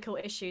mechanical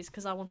issues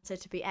because I wanted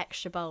to be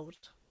extra bold.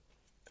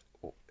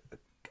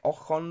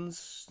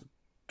 Ocons,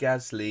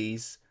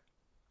 Gasly's,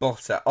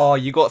 Bottas. Oh,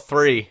 you got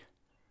 3.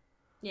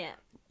 Yeah.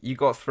 You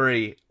got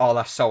 3. Oh,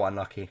 that's so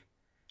unlucky.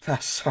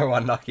 That's so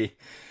unlucky.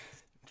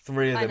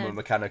 3 of them were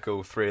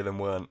mechanical, 3 of them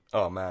weren't.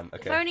 Oh, man.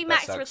 Okay. If only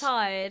Max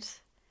retired,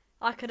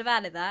 I could have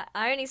added that.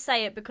 I only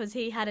say it because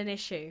he had an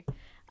issue.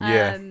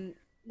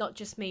 Not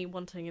just me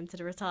wanting him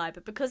to retire,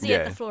 but because he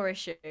had the floor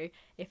issue.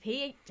 If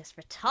he just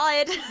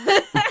retired,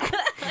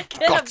 I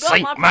could have got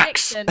my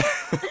prediction.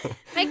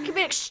 Make him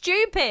look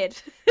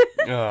stupid.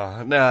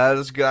 No, that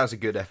was a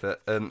good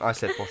effort. I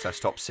said Bottas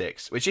top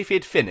 6, which if he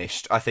had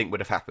finished, I think would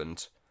have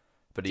happened.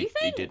 But he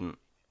didn't.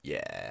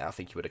 Yeah, I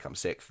think he would have come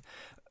 6th.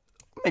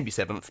 Maybe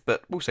 7th,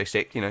 but we'll say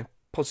 6th,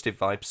 positive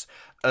vibes.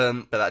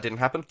 But that didn't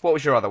happen. What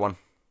was your other one?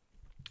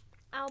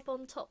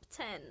 Albon top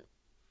 10.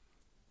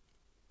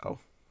 Oh.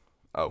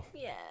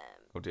 Yeah.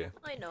 Oh dear.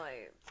 I know.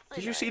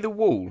 Did you see the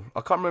wall?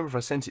 I can't remember if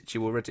I sent it to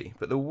you already,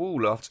 but the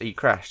wall after he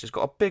crashed has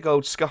got a big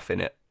old scuff in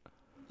it.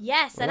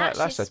 Yes, and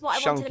actually this is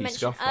what I wanted to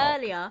mention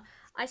earlier.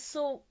 I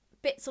saw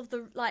bits of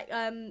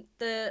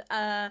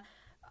I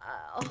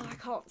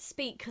can't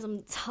speak because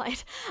I'm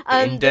tired.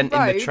 The indent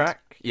in the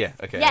track? Yeah,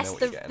 okay. Yes,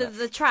 I know what you're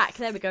the track.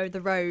 There we go,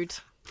 the road.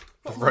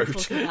 The road. What am I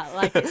talking about?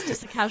 Like, it's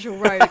just a casual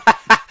road.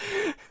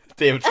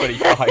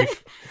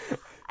 DM25.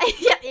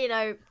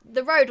 Yeah,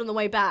 the road on the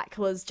way back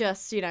was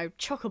just,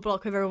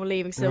 chock-a-block with everyone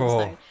leaving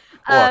Silverstone.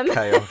 What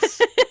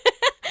chaos.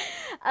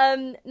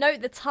 No,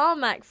 the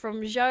tarmac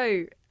from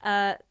Zhou,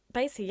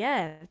 basically,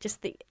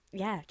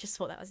 just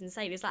thought that was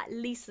insane. It was like at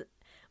least,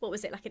 what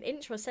was it, like an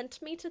inch or a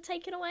centimetre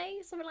taken away?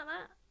 Something like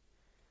that?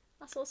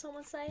 I saw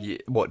someone say. Yeah,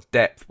 what,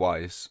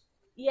 depth-wise?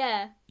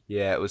 Yeah.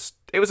 Yeah, it was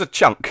a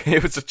chunk.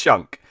 It was a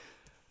chunk.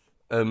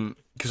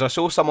 Because I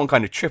saw someone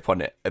kind of trip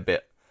on it a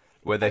bit,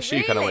 where their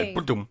shoe kind of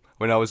went boom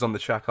when I was on the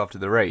track after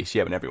the race.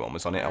 Yeah, when everyone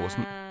was on it, I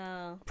wasn't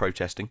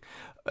protesting.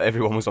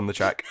 Everyone was on the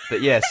track,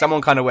 but yeah,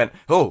 someone kind of went,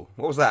 "Oh,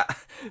 what was that?"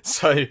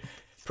 So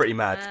pretty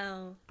mad.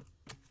 Wow.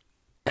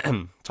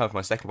 Time for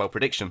my second bold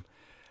prediction.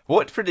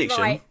 What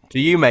prediction do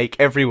you make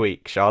every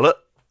week, Charlotte?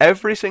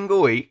 Every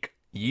single week,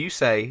 you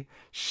say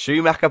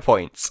Schumacher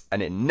points,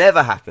 and it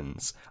never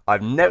happens.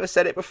 I've never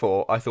said it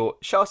before. I thought,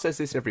 Shah says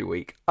this every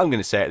week. I'm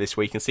going to say it this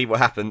week and see what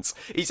happens.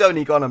 He's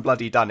only gone and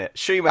bloody done it.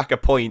 Schumacher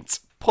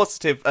points.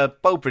 Positive,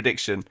 bold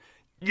prediction.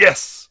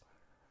 Yes!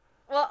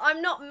 Well,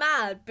 I'm not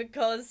mad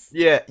because...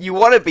 Yeah, you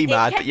want to be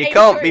mad, but you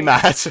can't be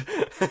mad.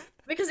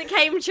 Because it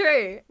came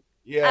true.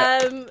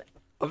 Yeah.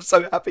 I'm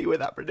so happy with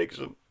that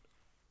prediction.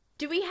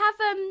 Do we have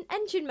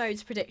engine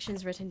modes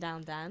predictions written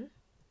down, Dan?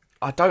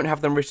 I don't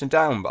have them written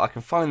down, but I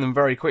can find them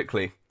very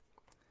quickly.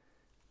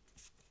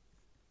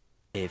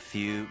 A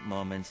few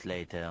moments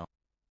later.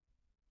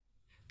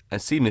 And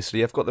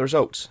seamlessly, I've got the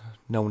results.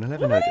 No one will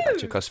ever know that that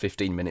took us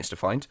 15 minutes to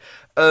find.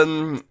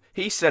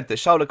 He said that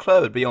Charles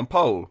Leclerc would be on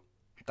pole.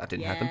 That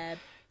didn't happen.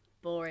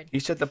 Boring. He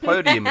said the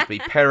podium would be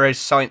Perez,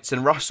 Sainz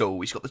and Russell.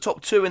 He's got the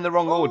top two in the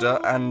wrong order,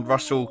 and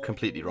Russell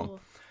completely wrong.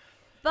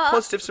 But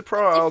positive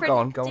surprise. Oh, go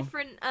on.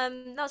 Different, I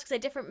was going to say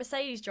different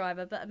Mercedes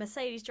driver, but a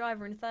Mercedes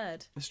driver in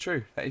third. That's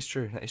true. That is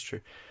true.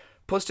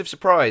 Positive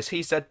surprise.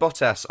 He said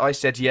Bottas. I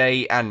said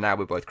yay, and now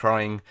we're both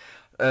crying.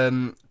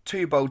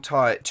 Two bold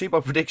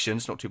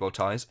predictions, not two bold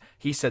ties.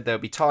 He said there'll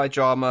be tyre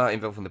drama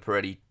involving the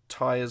Pirelli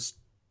tyres.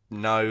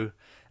 No.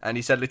 And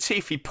he said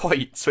Latifi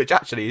points, which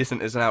actually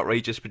isn't as an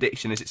outrageous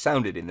prediction as it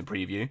sounded in the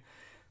preview.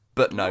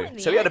 But no.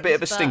 So he had a bit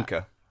of a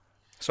stinker.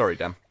 Sorry,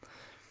 Dan.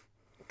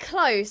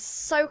 Close.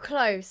 So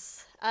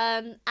close.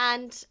 And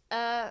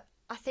I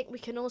think we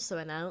can also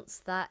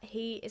announce that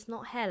he is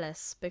not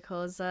hairless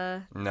because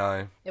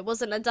no, it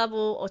wasn't a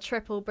double or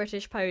triple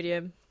British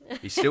podium.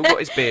 He's still got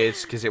his beard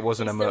because it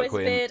wasn't a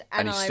Merquin,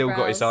 and he's still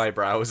got his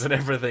eyebrows and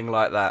everything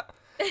like that.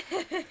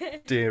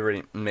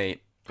 Dear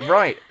me.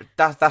 Right,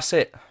 that's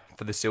it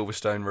for the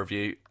Silverstone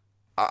review.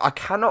 I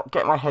cannot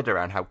get my head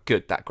around how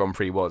good that Grand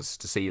Prix was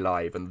to see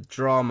live and the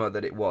drama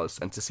that it was,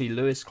 and to see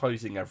Lewis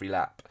closing every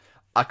lap.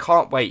 I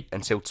can't wait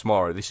until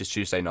tomorrow. This is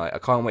Tuesday night. I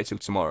can't wait till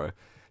tomorrow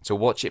to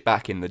watch it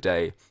back in the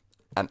day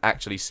and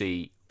actually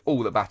see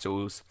all the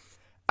battles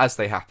as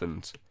they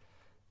happened.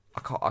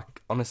 I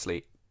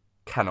honestly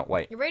cannot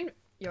wait.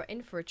 You're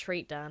in for a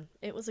treat, Dan.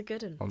 It was a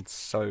good one. I'm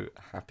so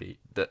happy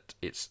that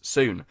it's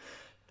soon.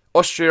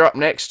 Austria up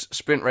next,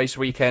 sprint race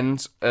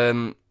weekend.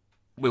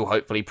 We'll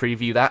hopefully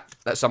preview that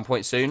at some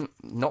point soon.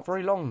 Not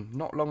very long,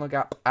 not long a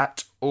gap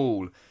at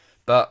all.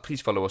 But please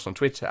follow us on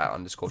Twitter at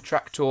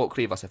 _Track Talk.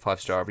 Leave us a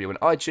 5-star review on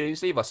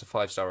iTunes. Leave us a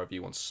 5-star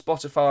review on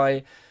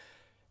Spotify.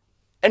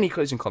 Any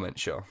closing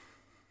comments, Shah?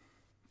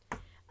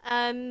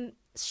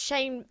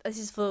 Shame. This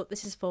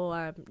is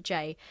for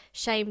Jay.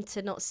 Shame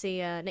to not see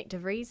Nick De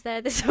Vries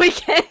there this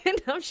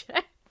weekend. I'm sure.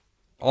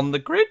 On the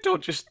grid or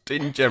just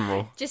in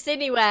general? Just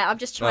anywhere. I'm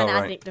just trying to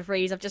add right. Nick De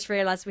Vries. I've just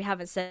realised we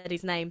haven't said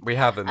his name. We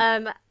haven't.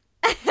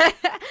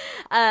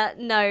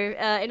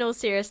 No, in all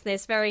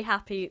seriousness, very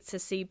happy to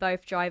see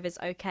both drivers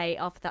okay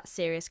after that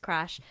serious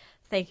crash.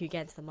 Thank you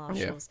again to the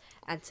Marshals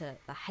and to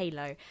the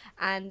Halo.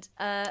 And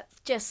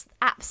just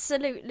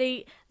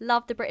absolutely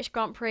love the British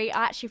Grand Prix.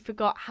 I actually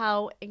forgot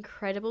how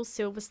incredible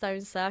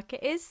Silverstone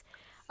circuit is.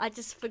 I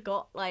just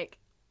forgot,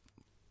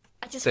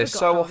 There's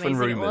so often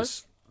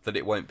rumours that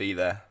it won't be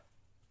there.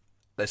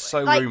 There's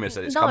so rumours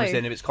that it's coming to the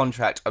end of its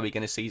contract. Are we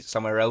going to see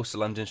somewhere else, a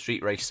London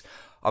street race?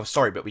 I'm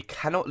sorry, but we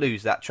cannot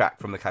lose that track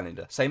from the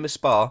calendar. Same as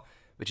Spa,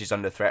 which is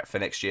under threat for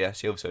next year.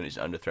 Silverstone is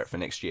under threat for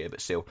next year,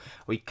 but still,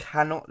 we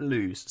cannot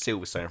lose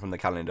Silverstone from the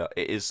calendar.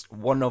 It is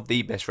one of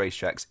the best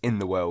racetracks in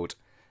the world,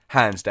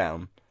 hands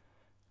down.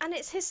 And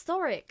it's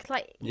historic.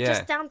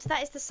 Just down to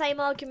that, it's the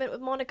same argument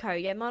with Monaco.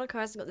 Yeah, Monaco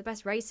hasn't got the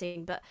best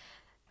racing, but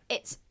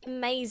it's an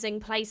amazing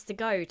place to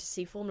go to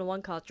see Formula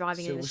 1 cars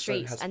driving in the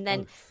streets. And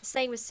then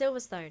same with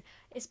Silverstone.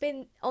 It's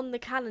been on the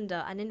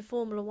calendar and in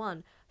Formula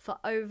 1 for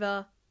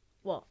over,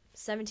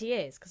 70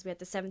 years, because we had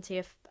the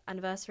 70th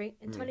anniversary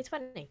in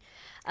 2020.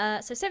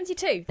 So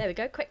 72. There we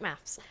go. Quick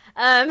maths.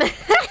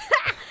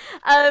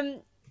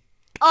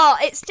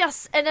 It's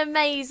just an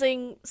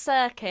amazing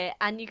circuit,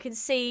 and you can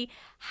see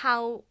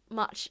how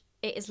much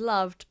it is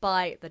loved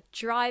by the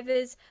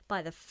drivers,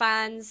 by the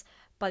fans,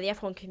 by the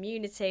F1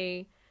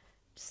 community.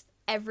 Just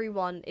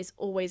everyone is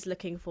always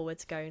looking forward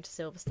to going to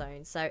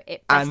Silverstone. So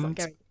it best not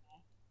going.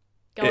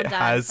 Go on,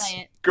 Dan,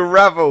 say it.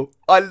 Gravel.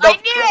 I knew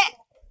it.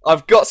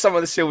 I've got some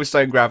of the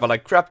Silverstone gravel. I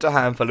grabbed a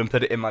handful and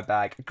put it in my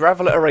bag.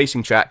 Gravel at a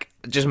racing track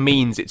just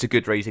means it's a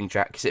good racing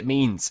track, because it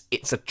means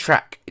it's a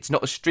track. It's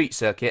not a street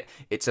circuit.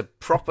 It's a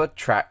proper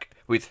track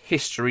with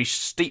history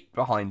steeped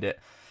behind it,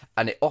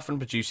 and it often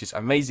produces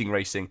amazing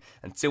racing,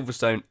 and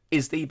Silverstone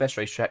is the best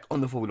racetrack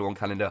on the Formula 1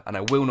 calendar, and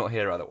I will not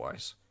hear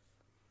otherwise.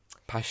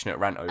 Passionate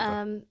rant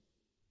over.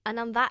 And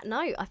on that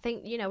note, I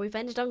think, we've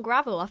ended on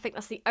gravel. I think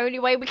that's the only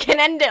way we can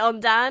end it on,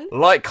 Dan.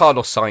 Like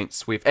Carlos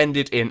Sainz, we've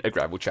ended in a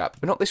gravel chat.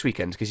 But not this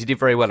weekend, because he did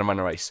very well in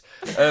running a race.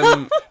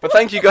 But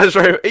thank you guys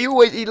very much.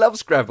 He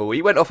loves gravel.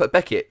 He went off at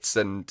Beckett's,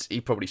 and he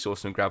probably saw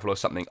some gravel or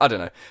something. I don't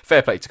know.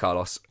 Fair play to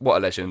Carlos. What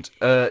a legend.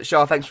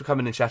 Shah, thanks for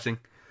coming and chatting.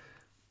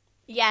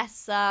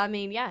 Yes,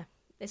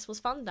 this was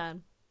fun,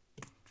 Dan.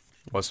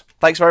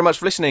 Thanks very much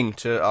for listening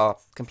to our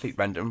complete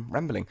random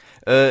rambling.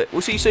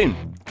 We'll see you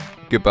soon.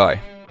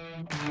 Goodbye.